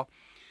guitar,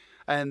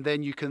 and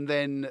then you can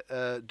then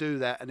do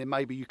that, and then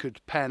maybe you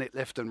could pan it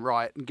left and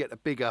right and get a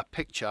bigger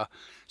picture,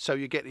 so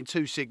you're getting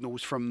two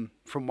signals from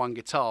one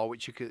guitar,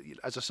 which you could,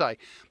 as I say.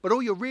 But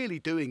all you're really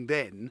doing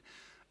then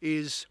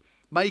is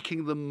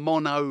making them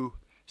mono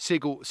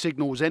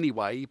signals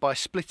anyway by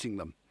splitting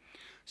them.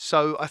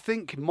 So I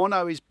think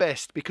mono is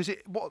best, because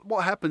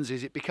what happens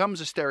is it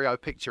becomes a stereo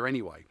picture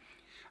anyway.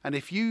 And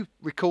if you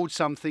record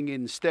something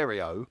in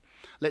stereo,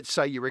 let's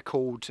say you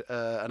record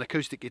an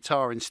acoustic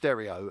guitar in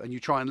stereo and you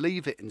try and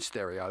leave it in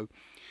stereo,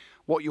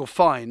 what you'll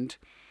find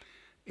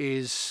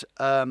is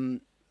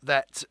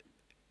that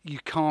you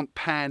can't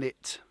pan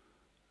it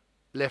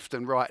left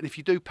and right. And if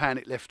you do pan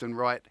it left and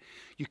right,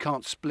 you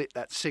can't split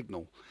that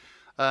signal.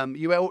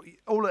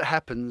 All that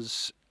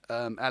happens,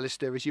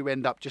 Alistair, is you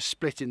end up just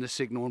splitting the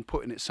signal and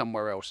putting it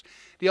somewhere else.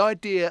 The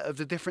idea of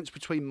the difference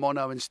between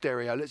mono and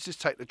stereo, let's just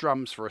take the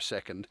drums for a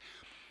second.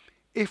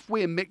 If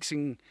we're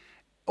mixing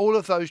all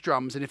of those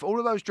drums, and if all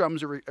of those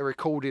drums are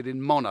recorded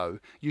in mono,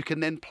 you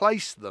can then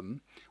place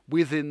them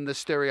within the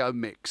stereo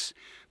mix.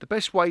 The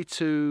best way I'm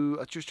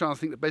just trying to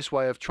think the best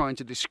way of trying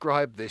to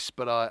describe this,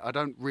 but I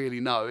don't really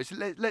know, is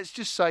let's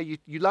just say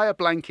you lay a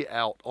blanket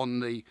out on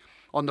the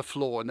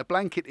floor, and the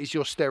blanket is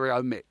your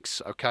stereo mix,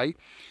 okay?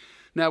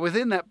 Now,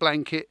 within that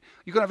blanket,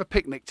 you're going to have a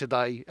picnic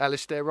today,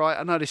 Alistair, right?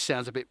 I know this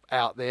sounds a bit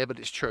out there, but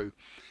it's true.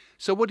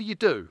 So what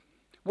do?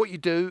 What you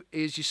do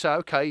is you say,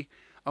 okay,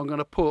 I'm going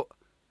to put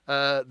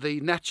the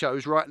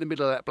nachos right in the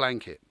middle of that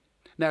blanket.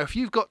 Now, if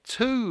you've got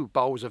two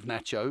bowls of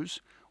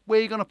nachos, where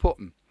are you going to put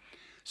them?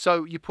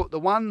 So you put the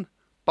one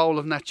bowl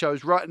of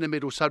nachos right in the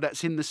middle, so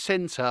that's in the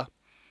centre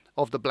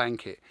of the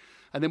blanket.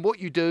 And then what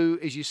you do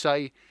is you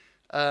say,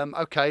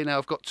 okay, now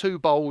I've got 2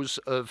 bowls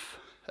of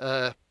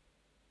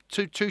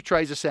two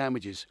trays of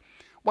sandwiches,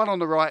 one on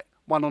the right,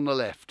 one on the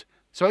left.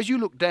 So as you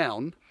look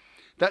down,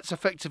 that's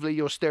effectively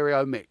your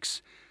stereo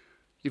mix.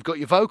 You've got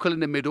your vocal in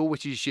the middle,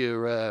 which is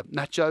your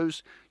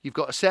nachos. You've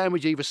got a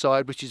sandwich either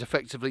side, which is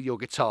effectively your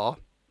guitar.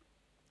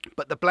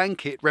 But the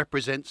blanket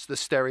represents the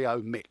stereo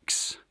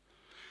mix.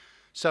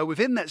 So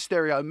within that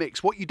stereo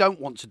mix, what you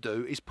don't want to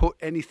do is put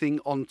anything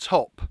on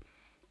top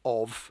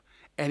of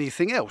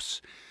anything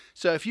else.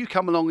 So if you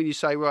come along and you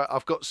say, right,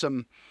 I've got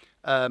some,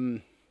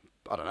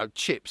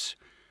 chips.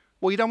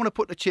 Well, you don't want to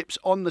put the chips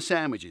on the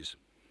sandwiches.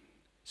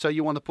 So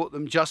you want to put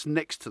them just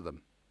next to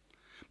them.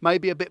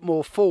 Maybe a bit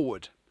more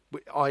forward,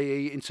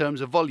 i.e. in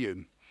terms of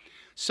volume.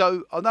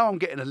 So I know I'm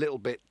getting a little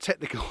bit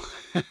technical,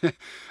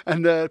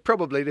 and there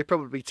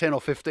probably 10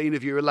 or 15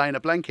 of you are laying a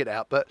blanket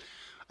out, but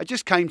it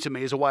just came to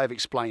me as a way of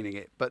explaining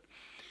it. But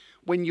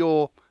when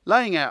you're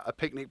laying out a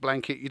picnic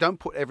blanket, you don't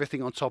put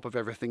everything on top of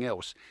everything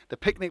else. The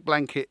picnic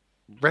blanket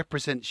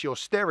represents your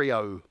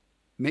stereo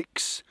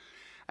mix,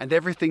 and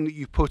everything that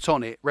you put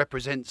on it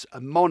represents a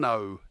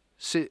mono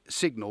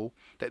signal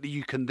that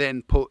you can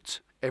then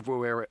put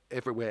everywhere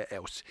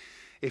else.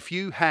 If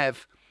you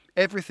have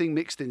everything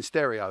mixed in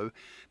stereo,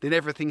 then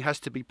everything has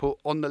to be put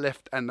on the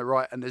left and the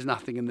right, and there's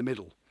nothing in the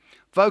middle.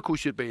 Vocals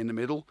should be in the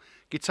middle,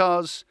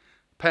 guitars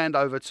panned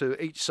over to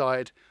each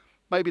side,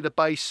 maybe the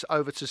bass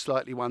over to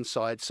slightly one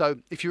side. So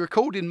if you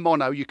record in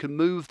mono, you can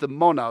move the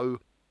mono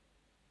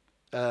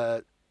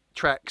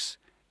tracks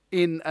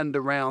in and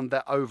around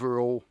that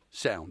overall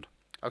sound.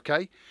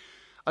 Okay?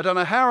 I don't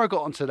know how I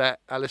got onto that,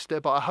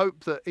 Alistair, but I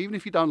hope that even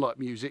if you don't like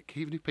music,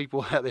 even if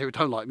people out there who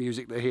don't like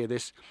music that hear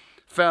this,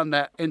 found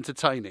that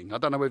entertaining. I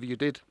don't know whether you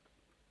did.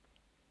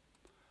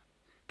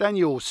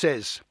 Daniel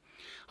says,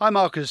 hi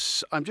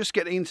Marcus, I'm just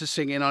getting into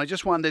singing and I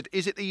just wondered,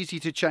 is it easy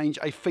to change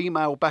a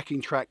female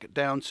backing track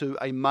down to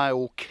a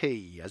male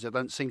key, as there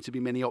don't seem to be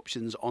many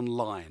options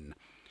online?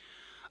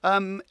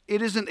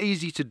 It isn't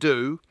easy to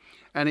do,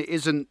 and it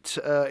isn't,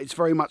 it's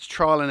very much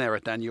trial and error,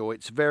 Daniel.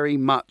 It's very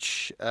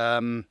much,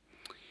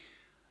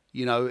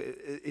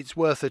 it's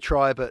worth a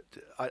try, but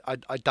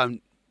I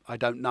don't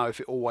know if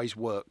it always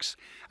works,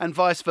 and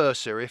vice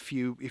versa. If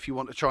you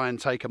want to try and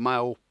take a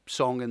male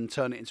song and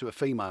turn it into a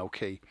female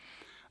key,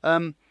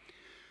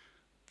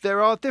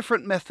 there are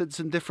different methods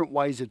and different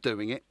ways of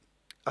doing it.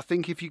 I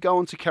think if you go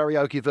onto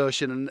Karaoke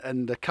Version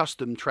and the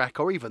custom track,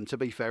 or even, to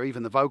be fair,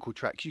 even the vocal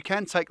tracks, you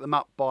can take them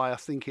up by, I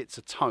think it's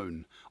a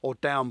tone, or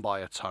down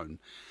by a tone,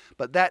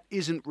 but that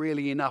isn't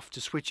really enough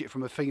to switch it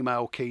from a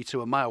female key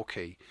to a male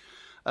key.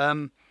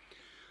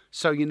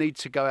 So you need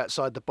to go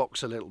outside the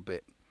box a little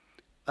bit.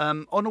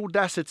 On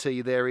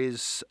Audacity, there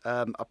is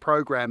a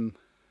program,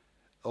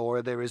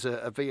 or there is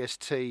a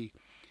VST,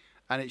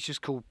 and it's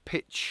just called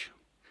Pitch,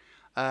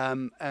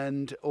 or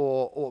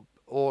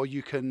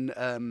you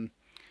can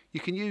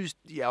use,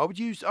 I would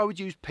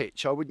use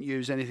Pitch. I wouldn't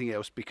use anything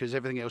else because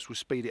everything else will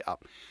speed it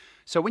up.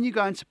 So when you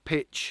go into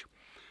Pitch,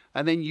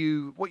 and then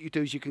what you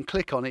do is you can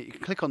click on it. You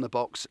can click on the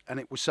box, and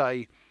it will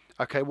say,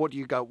 okay, what do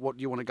you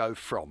want to go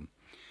from?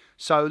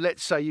 So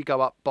let's say you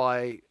go up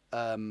by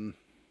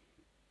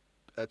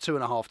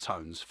 2.5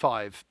 tones,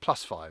 5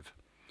 plus 5.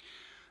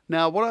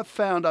 Now, what I've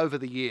found over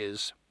the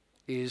years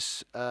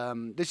is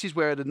this is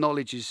where the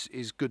knowledge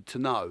is good to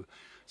know.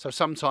 So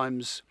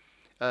sometimes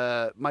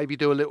maybe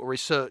do a little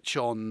research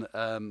on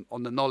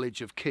the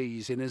knowledge of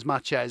keys, in as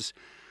much as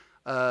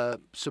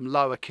some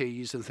lower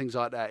keys and things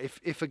like that.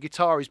 If a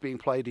guitar is being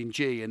played in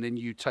G and then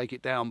you take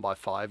it down by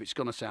 5, it's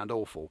going to sound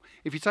awful.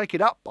 If you take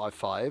it up by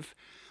 5,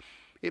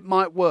 it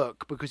might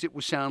work because it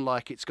will sound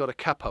like it's got a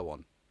capo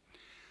on.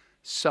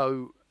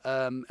 So,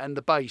 and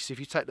the bass, if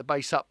you take the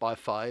bass up by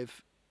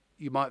 5,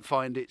 you might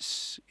find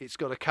it's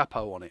got a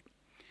capo on it.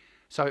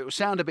 So it will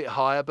sound a bit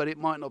higher, but it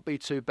might not be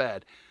too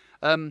bad.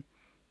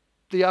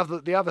 The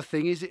other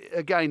thing is,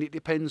 again, it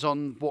depends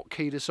on what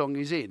key the song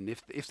is in.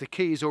 If the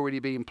key is already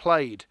being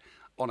played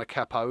on a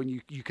capo, and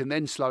you can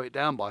then slow it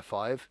down by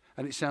 5,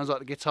 and it sounds like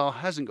the guitar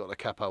hasn't got a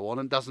capo on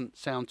and doesn't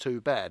sound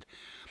too bad.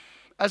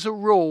 As a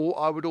rule,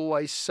 I would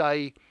always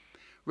say,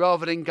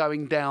 rather than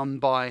going down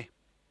by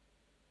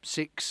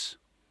 6,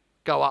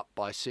 go up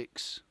by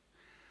 6,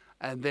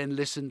 and then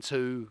listen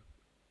to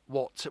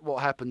what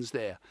happens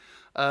there.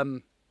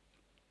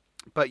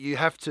 But you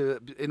have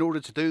to, in order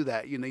to do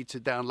that, you need to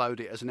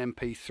download it as an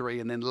MP3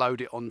 and then load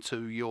it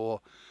onto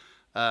your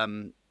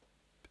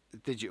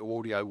digital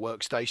audio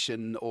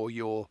workstation, or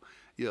your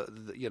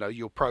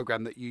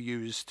program that you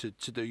use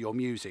to do your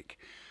music.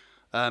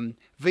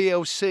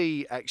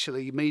 VLC,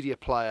 actually, Media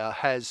Player,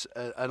 has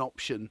an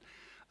option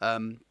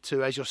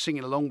to, as you're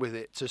singing along with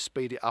it, to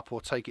speed it up or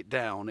take it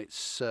down.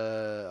 It's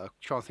I'm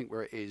trying to think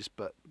where it is,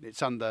 but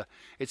it's under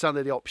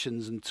the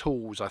options and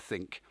tools, I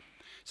think.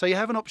 So you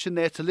have an option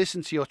there to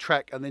listen to your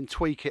track and then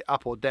tweak it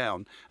up or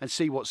down and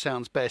see what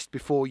sounds best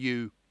before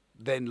you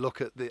then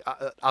look at the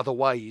other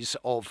ways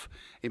of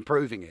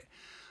improving it.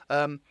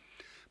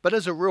 But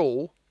as a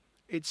rule,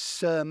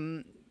 it's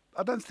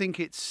I don't think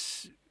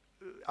it's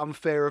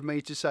unfair of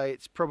me to say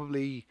it's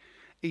probably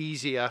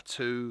easier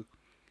to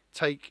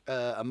take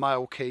a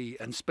male key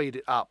and speed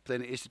it up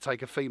than it is to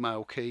take a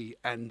female key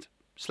and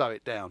slow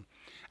it down.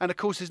 And of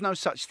course, there's no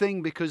such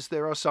thing, because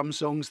there are some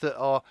songs that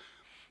are,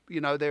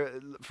 there.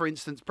 For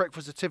instance,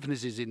 Breakfast at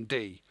Tiffany's is in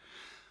D,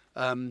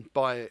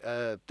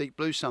 by Deep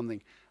Blue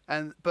something,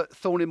 but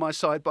Thorn in My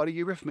Side by the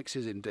Eurythmics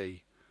is in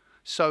D.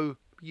 So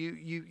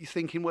you're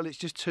thinking, well, it's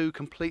just two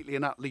completely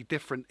and utterly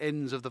different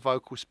ends of the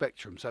vocal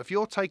spectrum. So if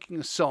you're taking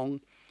a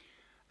song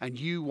and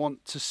you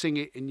want to sing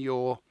it in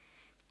your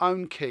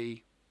own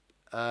key,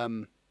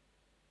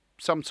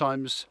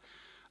 sometimes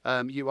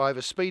you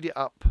either speed it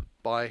up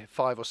by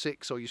 5 or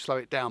 6 or you slow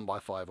it down by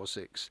 5 or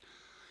 6.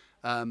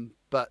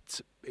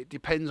 But it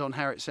depends on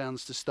how it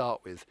sounds to start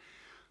with.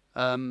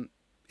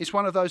 It's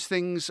one of those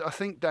things, I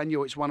think,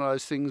 Daniel, it's one of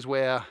those things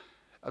where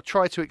I'll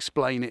try to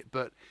explain it,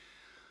 but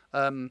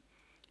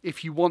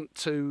if you want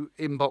to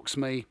inbox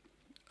me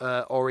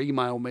or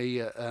email me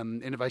at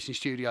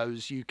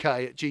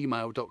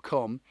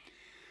innovationstudiosuk@gmail.com,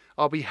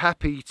 I'll be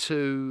happy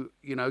to,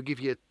 give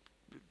you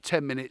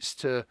 10 minutes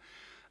to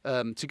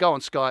go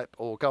on Skype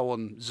or go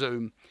on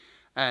Zoom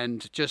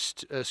and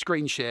just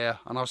screen share,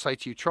 and I'll say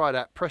to you, try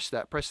that, press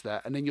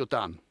that, and then you're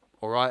done.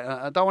 All right.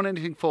 I don't want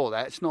anything for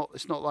that. It's not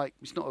a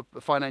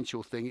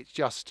financial thing. It's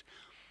just,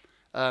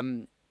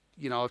 I'm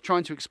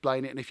trying to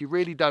explain it. And if you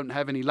really don't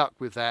have any luck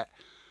with that,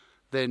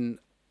 then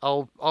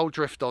I'll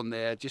drift on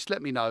there. Just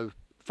let me know.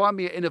 Find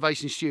me at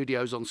Innovation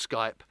Studios on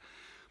Skype,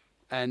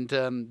 and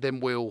then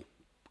we'll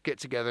get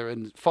together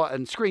and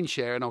screen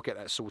share, and I'll get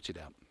that sorted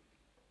out.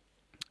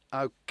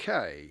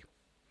 Okay.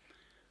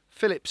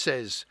 Philip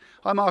says,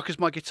 "Hi Marcus,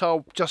 my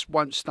guitar just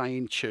won't stay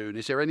in tune.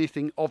 Is there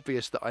anything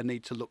obvious that I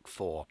need to look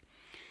for?"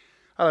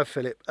 Hello,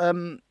 Philip.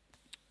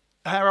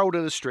 How old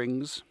are the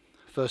strings,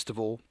 first of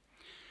all?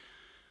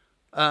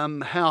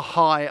 How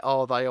high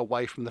are they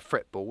away from the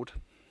fretboard?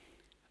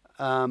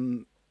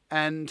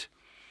 And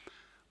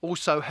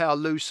also, how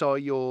loose are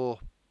your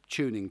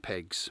tuning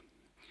pegs?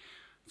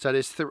 So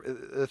there's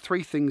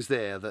three things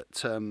there that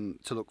to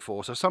look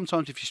for. So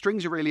sometimes if your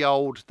strings are really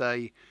old,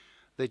 they're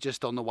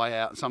just on the way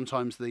out.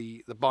 Sometimes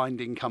the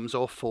binding comes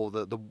off, or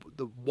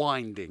the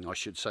winding, I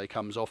should say,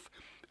 comes off,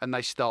 and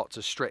they start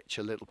to stretch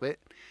a little bit.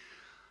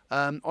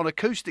 On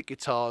acoustic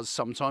guitars,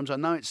 sometimes, I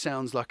know it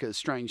sounds like a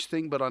strange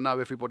thing, but I know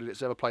everybody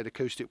that's ever played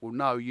acoustic will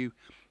know,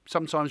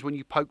 sometimes when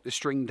you poke the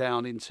string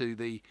down into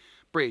the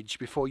bridge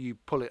before you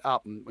pull it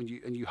up and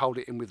you hold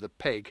it in with the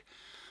peg,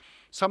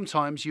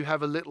 sometimes you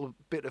have a little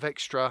bit of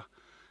extra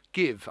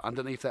give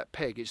underneath that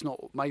peg.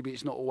 Maybe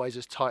it's not always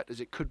as tight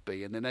as it could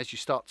be, and then as you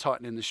start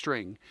tightening the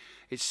string,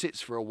 it sits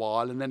for a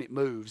while and then it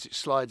moves. It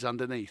slides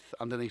underneath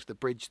the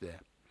bridge there.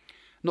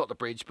 Not the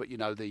bridge, but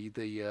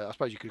the I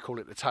suppose you could call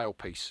it the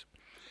tailpiece.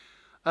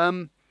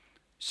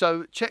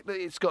 So check that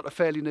it's got a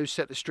fairly new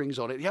set of strings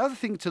on it. The other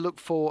thing to look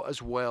for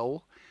as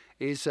well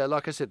is,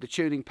 like I said, the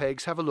tuning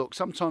pegs. Have a look.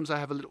 Sometimes they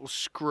have a little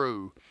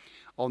screw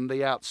on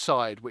the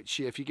outside, which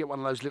if you get one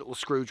of those little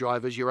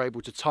screwdrivers, you're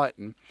able to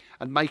tighten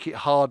and make it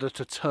harder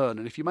to turn.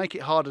 And if you make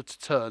it harder to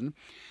turn,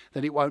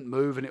 then it won't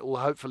move and it will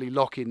hopefully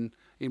lock in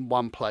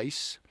one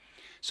place.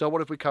 So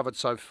what have we covered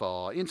so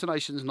far?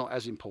 Intonation's not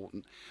as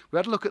important. We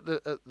had a look at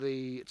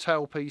the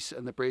tailpiece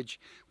and the bridge.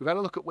 We've had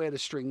a look at where the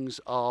strings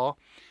are.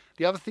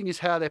 The other thing is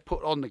how they're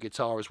put on the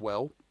guitar as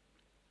well.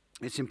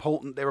 It's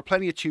important. There are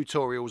plenty of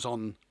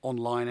tutorials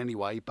online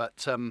anyway, but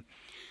some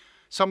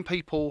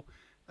people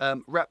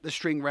wrap the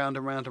string round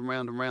and round and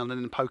round and round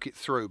and then poke it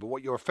through. But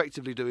what you're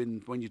effectively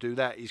doing when you do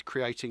that is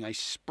creating a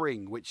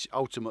spring which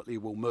ultimately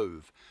will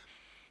move.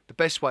 The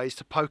best way is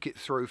to poke it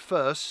through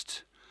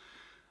first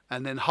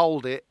and then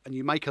hold it, and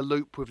you make a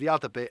loop with the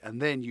other bit, and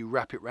then you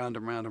wrap it round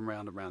and round and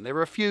round and round. There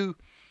are a few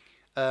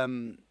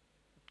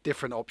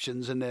different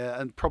options in there,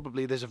 and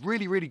probably there's a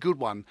really, really good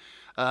one.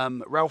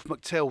 Ralph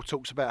McTell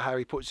talks about how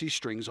he puts his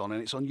strings on,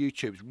 and it's on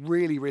YouTube. It's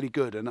really, really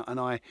good, and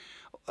I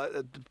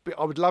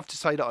would love to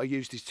say that I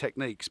used his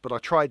techniques, but I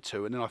tried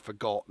to, and then I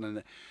forgot.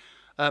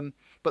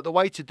 But the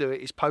way to do it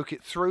is poke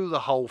it through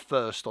the hole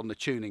first on the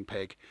tuning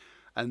peg,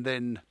 and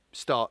then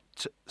start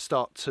to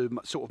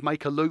sort of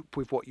make a loop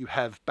with what you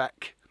have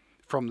back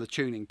from the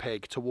tuning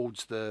peg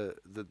towards the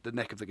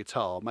neck of the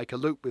guitar. Make a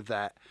loop with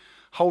that,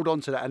 hold on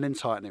to that, and then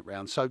tighten it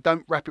round. So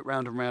don't wrap it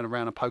round and round and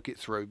round and poke it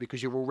through,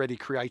 because you're already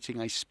creating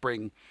a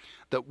spring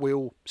that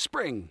will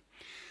spring.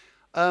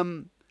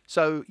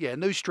 So yeah,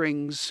 new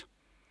strings.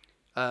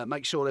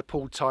 Make sure they're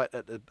pulled tight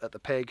at the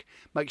peg.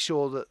 Make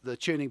sure that the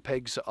tuning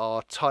pegs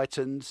are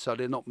tightened so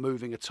they're not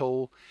moving at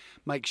all.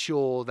 Make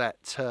sure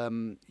that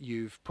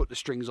you've put the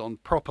strings on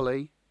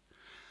properly.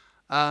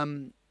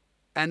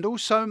 And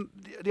also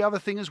the other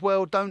thing as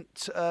well,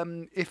 don't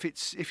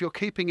if you're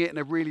keeping it in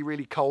a really,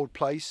 really cold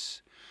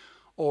place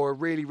or a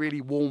really, really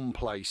warm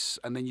place,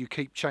 and then you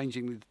keep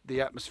changing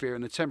the atmosphere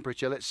and the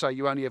temperature. Let's say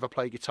you only ever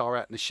play guitar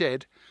out in the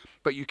shed,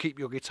 but you keep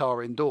your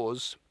guitar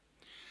indoors.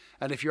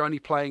 And if you're only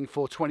playing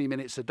for 20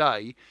 minutes a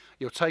day,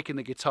 you're taking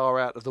the guitar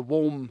out of the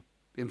warm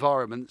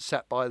environment,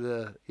 sat by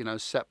the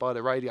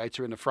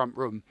radiator in the front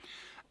room,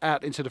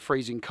 out into the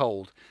freezing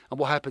cold. And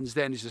what happens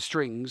then is the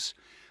strings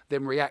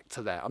then react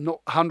to that. I'm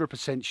not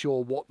 100%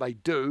 sure what they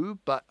do,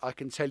 but I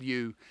can tell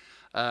you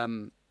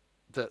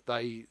that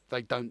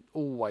they don't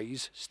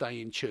always stay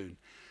in tune.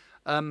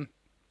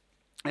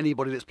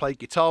 Anybody that's played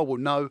guitar will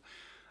know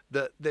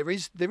that there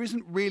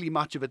isn't really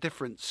much of a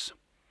difference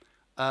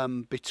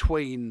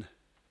between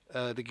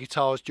the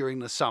guitars during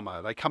the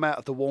summer. They come out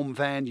of the warm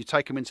van, you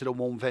take them into the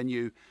warm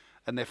venue,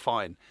 and they're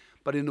fine.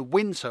 But in the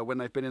winter, when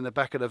they've been in the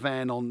back of the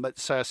van on,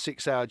 let's say, a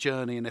 6-hour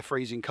journey and they're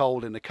freezing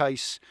cold in the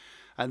case,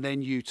 and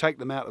then you take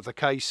them out of the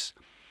case,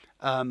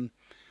 and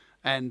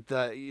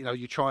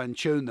you try and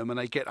tune them, and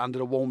they get under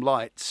the warm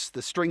lights,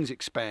 the strings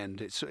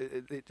expand.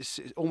 It's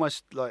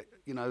almost like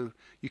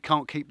you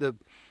can't keep the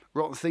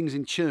rotten things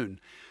in tune,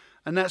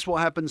 and that's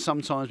what happens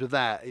sometimes with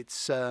that.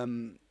 It's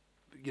the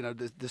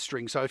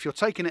string. So if you're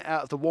taking it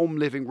out of the warm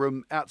living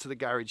room out to the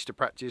garage to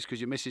practice because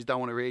your missus don't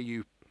want to hear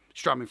you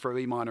strumming through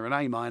E minor and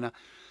A minor,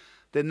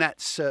 then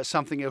that's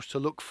something else to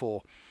look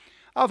for.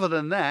 Other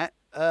than that,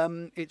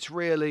 it's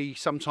really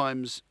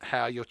sometimes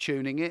how you're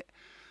tuning it.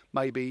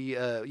 Maybe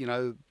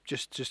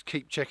just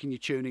keep checking your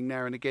tuning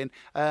now and again.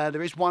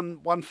 There is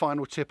one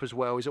final tip as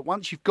well, is that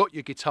once you've got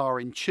your guitar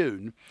in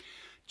tune,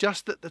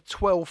 just at the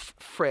 12th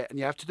fret, and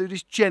you have to do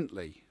this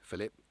gently,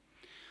 Philip,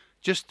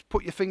 just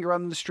put your finger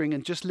under the string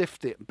and just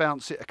lift it and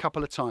bounce it a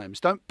couple of times.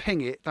 Don't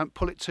ping it, don't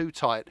pull it too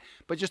tight,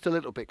 but just a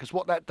little bit, because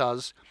what that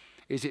does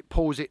is it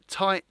pulls it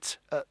tight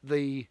at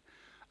the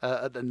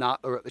nut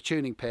or at the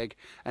tuning peg,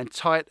 and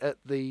tight at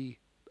the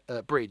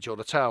bridge or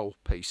the tail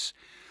piece,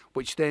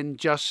 which then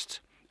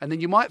and then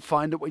you might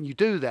find that when you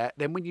do that,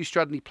 then when you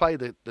suddenly play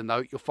the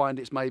note, you'll find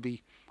it's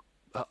maybe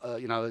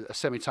a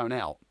semitone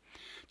out,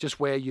 just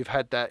where you've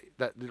had that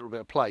little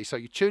bit of play. So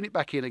you tune it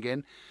back in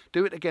again,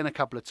 do it again a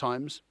couple of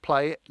times,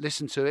 play it,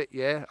 listen to it.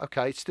 Yeah,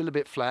 okay, it's still a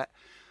bit flat.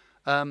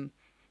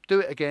 Do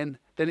it again,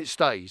 then it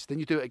stays. Then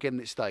you do it again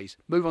and it stays.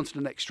 Move on to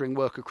the next string,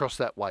 work across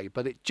that way.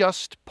 But it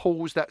just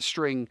pulls that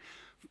string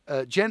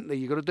gently.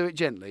 You've got to do it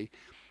gently,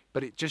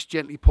 but it just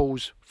gently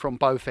pulls from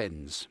both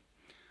ends,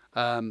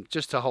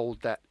 just to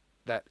hold that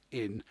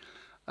in.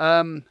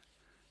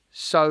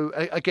 So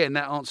again,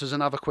 that answers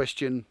another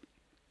question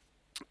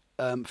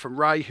from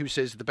Ray, who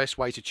says the best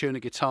way to tune a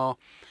guitar.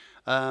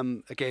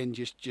 Again,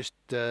 just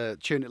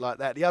tune it like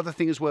that. The other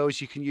thing as well is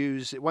you can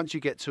use it once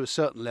you get to a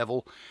certain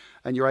level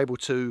and you're able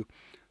to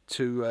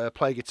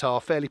play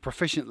guitar fairly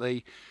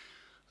proficiently.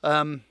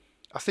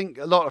 I think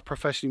a lot of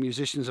professional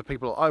musicians and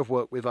people that I've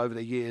worked with over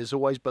the years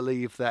always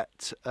believe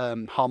that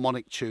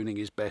harmonic tuning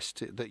is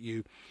best, that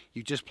you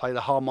just play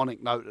the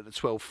harmonic note at the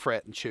 12th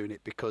fret and tune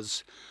it,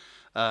 because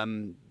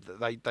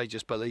they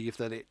just believe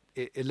that it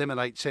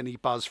eliminates any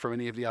buzz from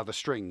any of the other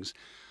strings.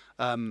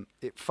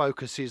 It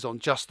focuses on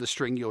just the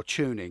string you're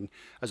tuning,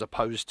 as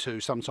opposed to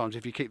sometimes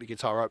if you keep the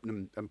guitar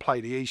open and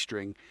play the E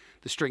string,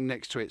 the string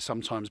next to it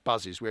sometimes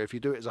buzzes, where if you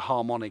do it as a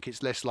harmonic,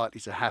 it's less likely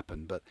to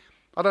happen. But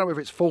I don't know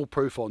whether it's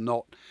foolproof or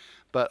not,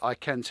 but I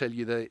can tell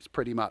you that it's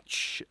pretty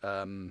much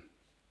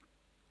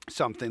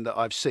something that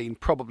I've seen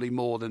probably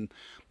more than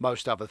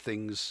most other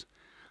things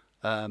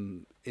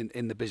in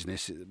the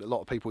business. A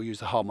lot of people use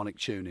the harmonic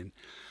tuning.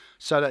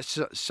 So that's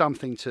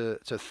something to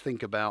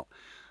think about.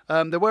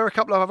 There were a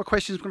couple of other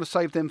questions. I'm going to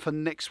save them for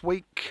next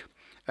week,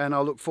 and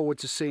I'll look forward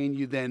to seeing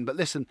you then. But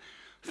listen,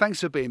 thanks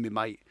for being with me,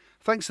 mate.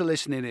 Thanks for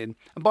listening in.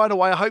 And by the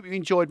way, I hope you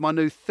enjoyed my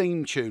new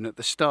theme tune at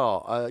the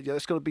start.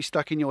 It's going to be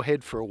stuck in your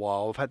head for a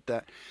while. I've had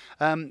that.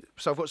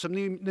 So I've got some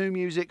new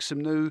music, some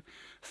new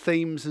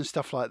themes and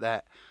stuff like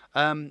that.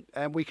 And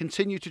we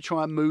continue to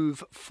try and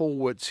move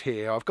forwards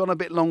here. I've gone a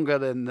bit longer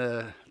than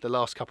the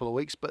last couple of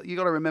weeks, but you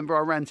got to remember I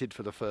ranted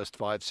for the first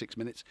 5-6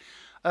 minutes.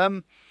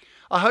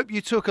 I hope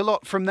you took a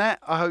lot from that.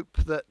 I hope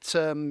that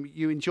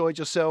you enjoyed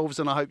yourselves,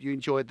 and I hope you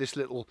enjoyed this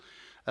little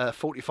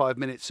 45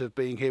 minutes of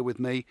being here with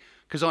me,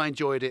 because I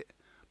enjoyed it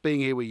being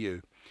here with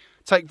you.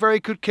 Take very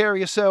good care of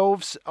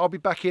yourselves. I'll be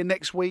back here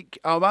next week.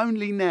 I'm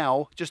only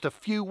now just a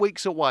few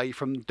weeks away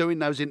from doing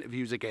those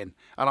interviews again,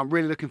 and I'm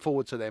really looking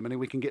forward to them, and then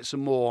we can get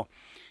some more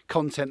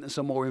content and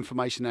some more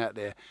information out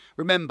there.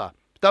 Remember,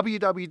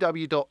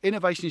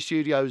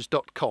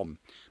 www.innovationstudios.com.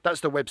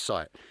 That's the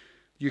website.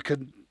 You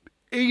can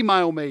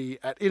email me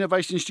at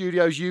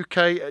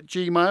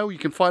innovationstudiosuk@gmail. You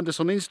can find us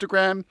on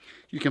Instagram.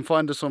 You can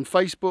find us on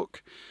Facebook.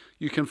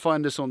 You can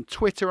find us on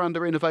Twitter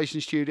under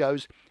Innovation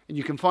Studios, and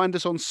you can find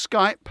us on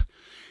Skype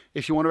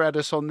if you want to add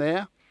us on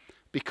there,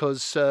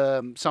 because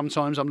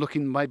sometimes I'm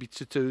looking maybe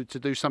to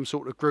do some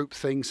sort of group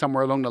thing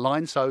somewhere along the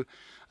line. So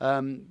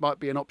might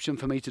be an option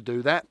for me to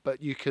do that,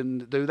 but you can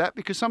do that,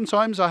 because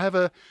sometimes I have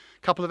a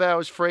couple of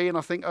hours free and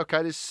I think,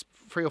 okay, there's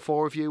 3 or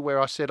 4 of you where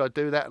I said I'd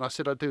do that, and I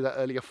said I'd do that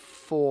earlier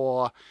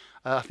for,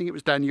 I think it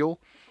was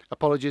Daniel.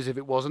 Apologies if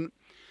it wasn't.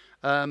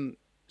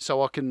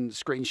 So I can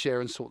screen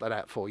share and sort that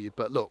out for you.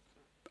 But look,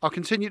 I'll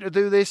continue to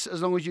do this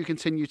as long as you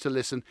continue to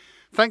listen.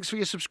 Thanks for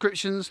your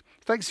subscriptions.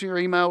 Thanks for your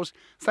emails.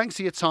 Thanks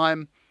for your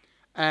time.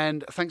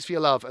 And thanks for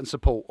your love and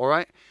support, all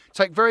right?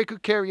 Take very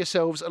good care of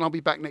yourselves, and I'll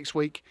be back next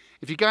week.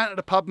 If you go out to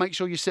the pub, make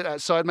sure you sit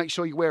outside, make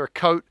sure you wear a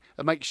coat,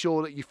 and make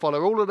sure that you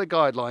follow all of the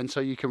guidelines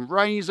so you can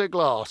raise a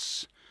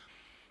glass.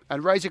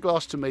 And raise a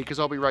glass to me, because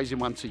I'll be raising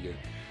one to you.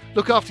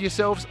 Look after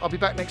yourselves. I'll be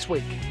back next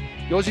week.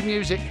 Yours in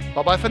music.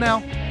 Bye-bye for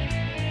now.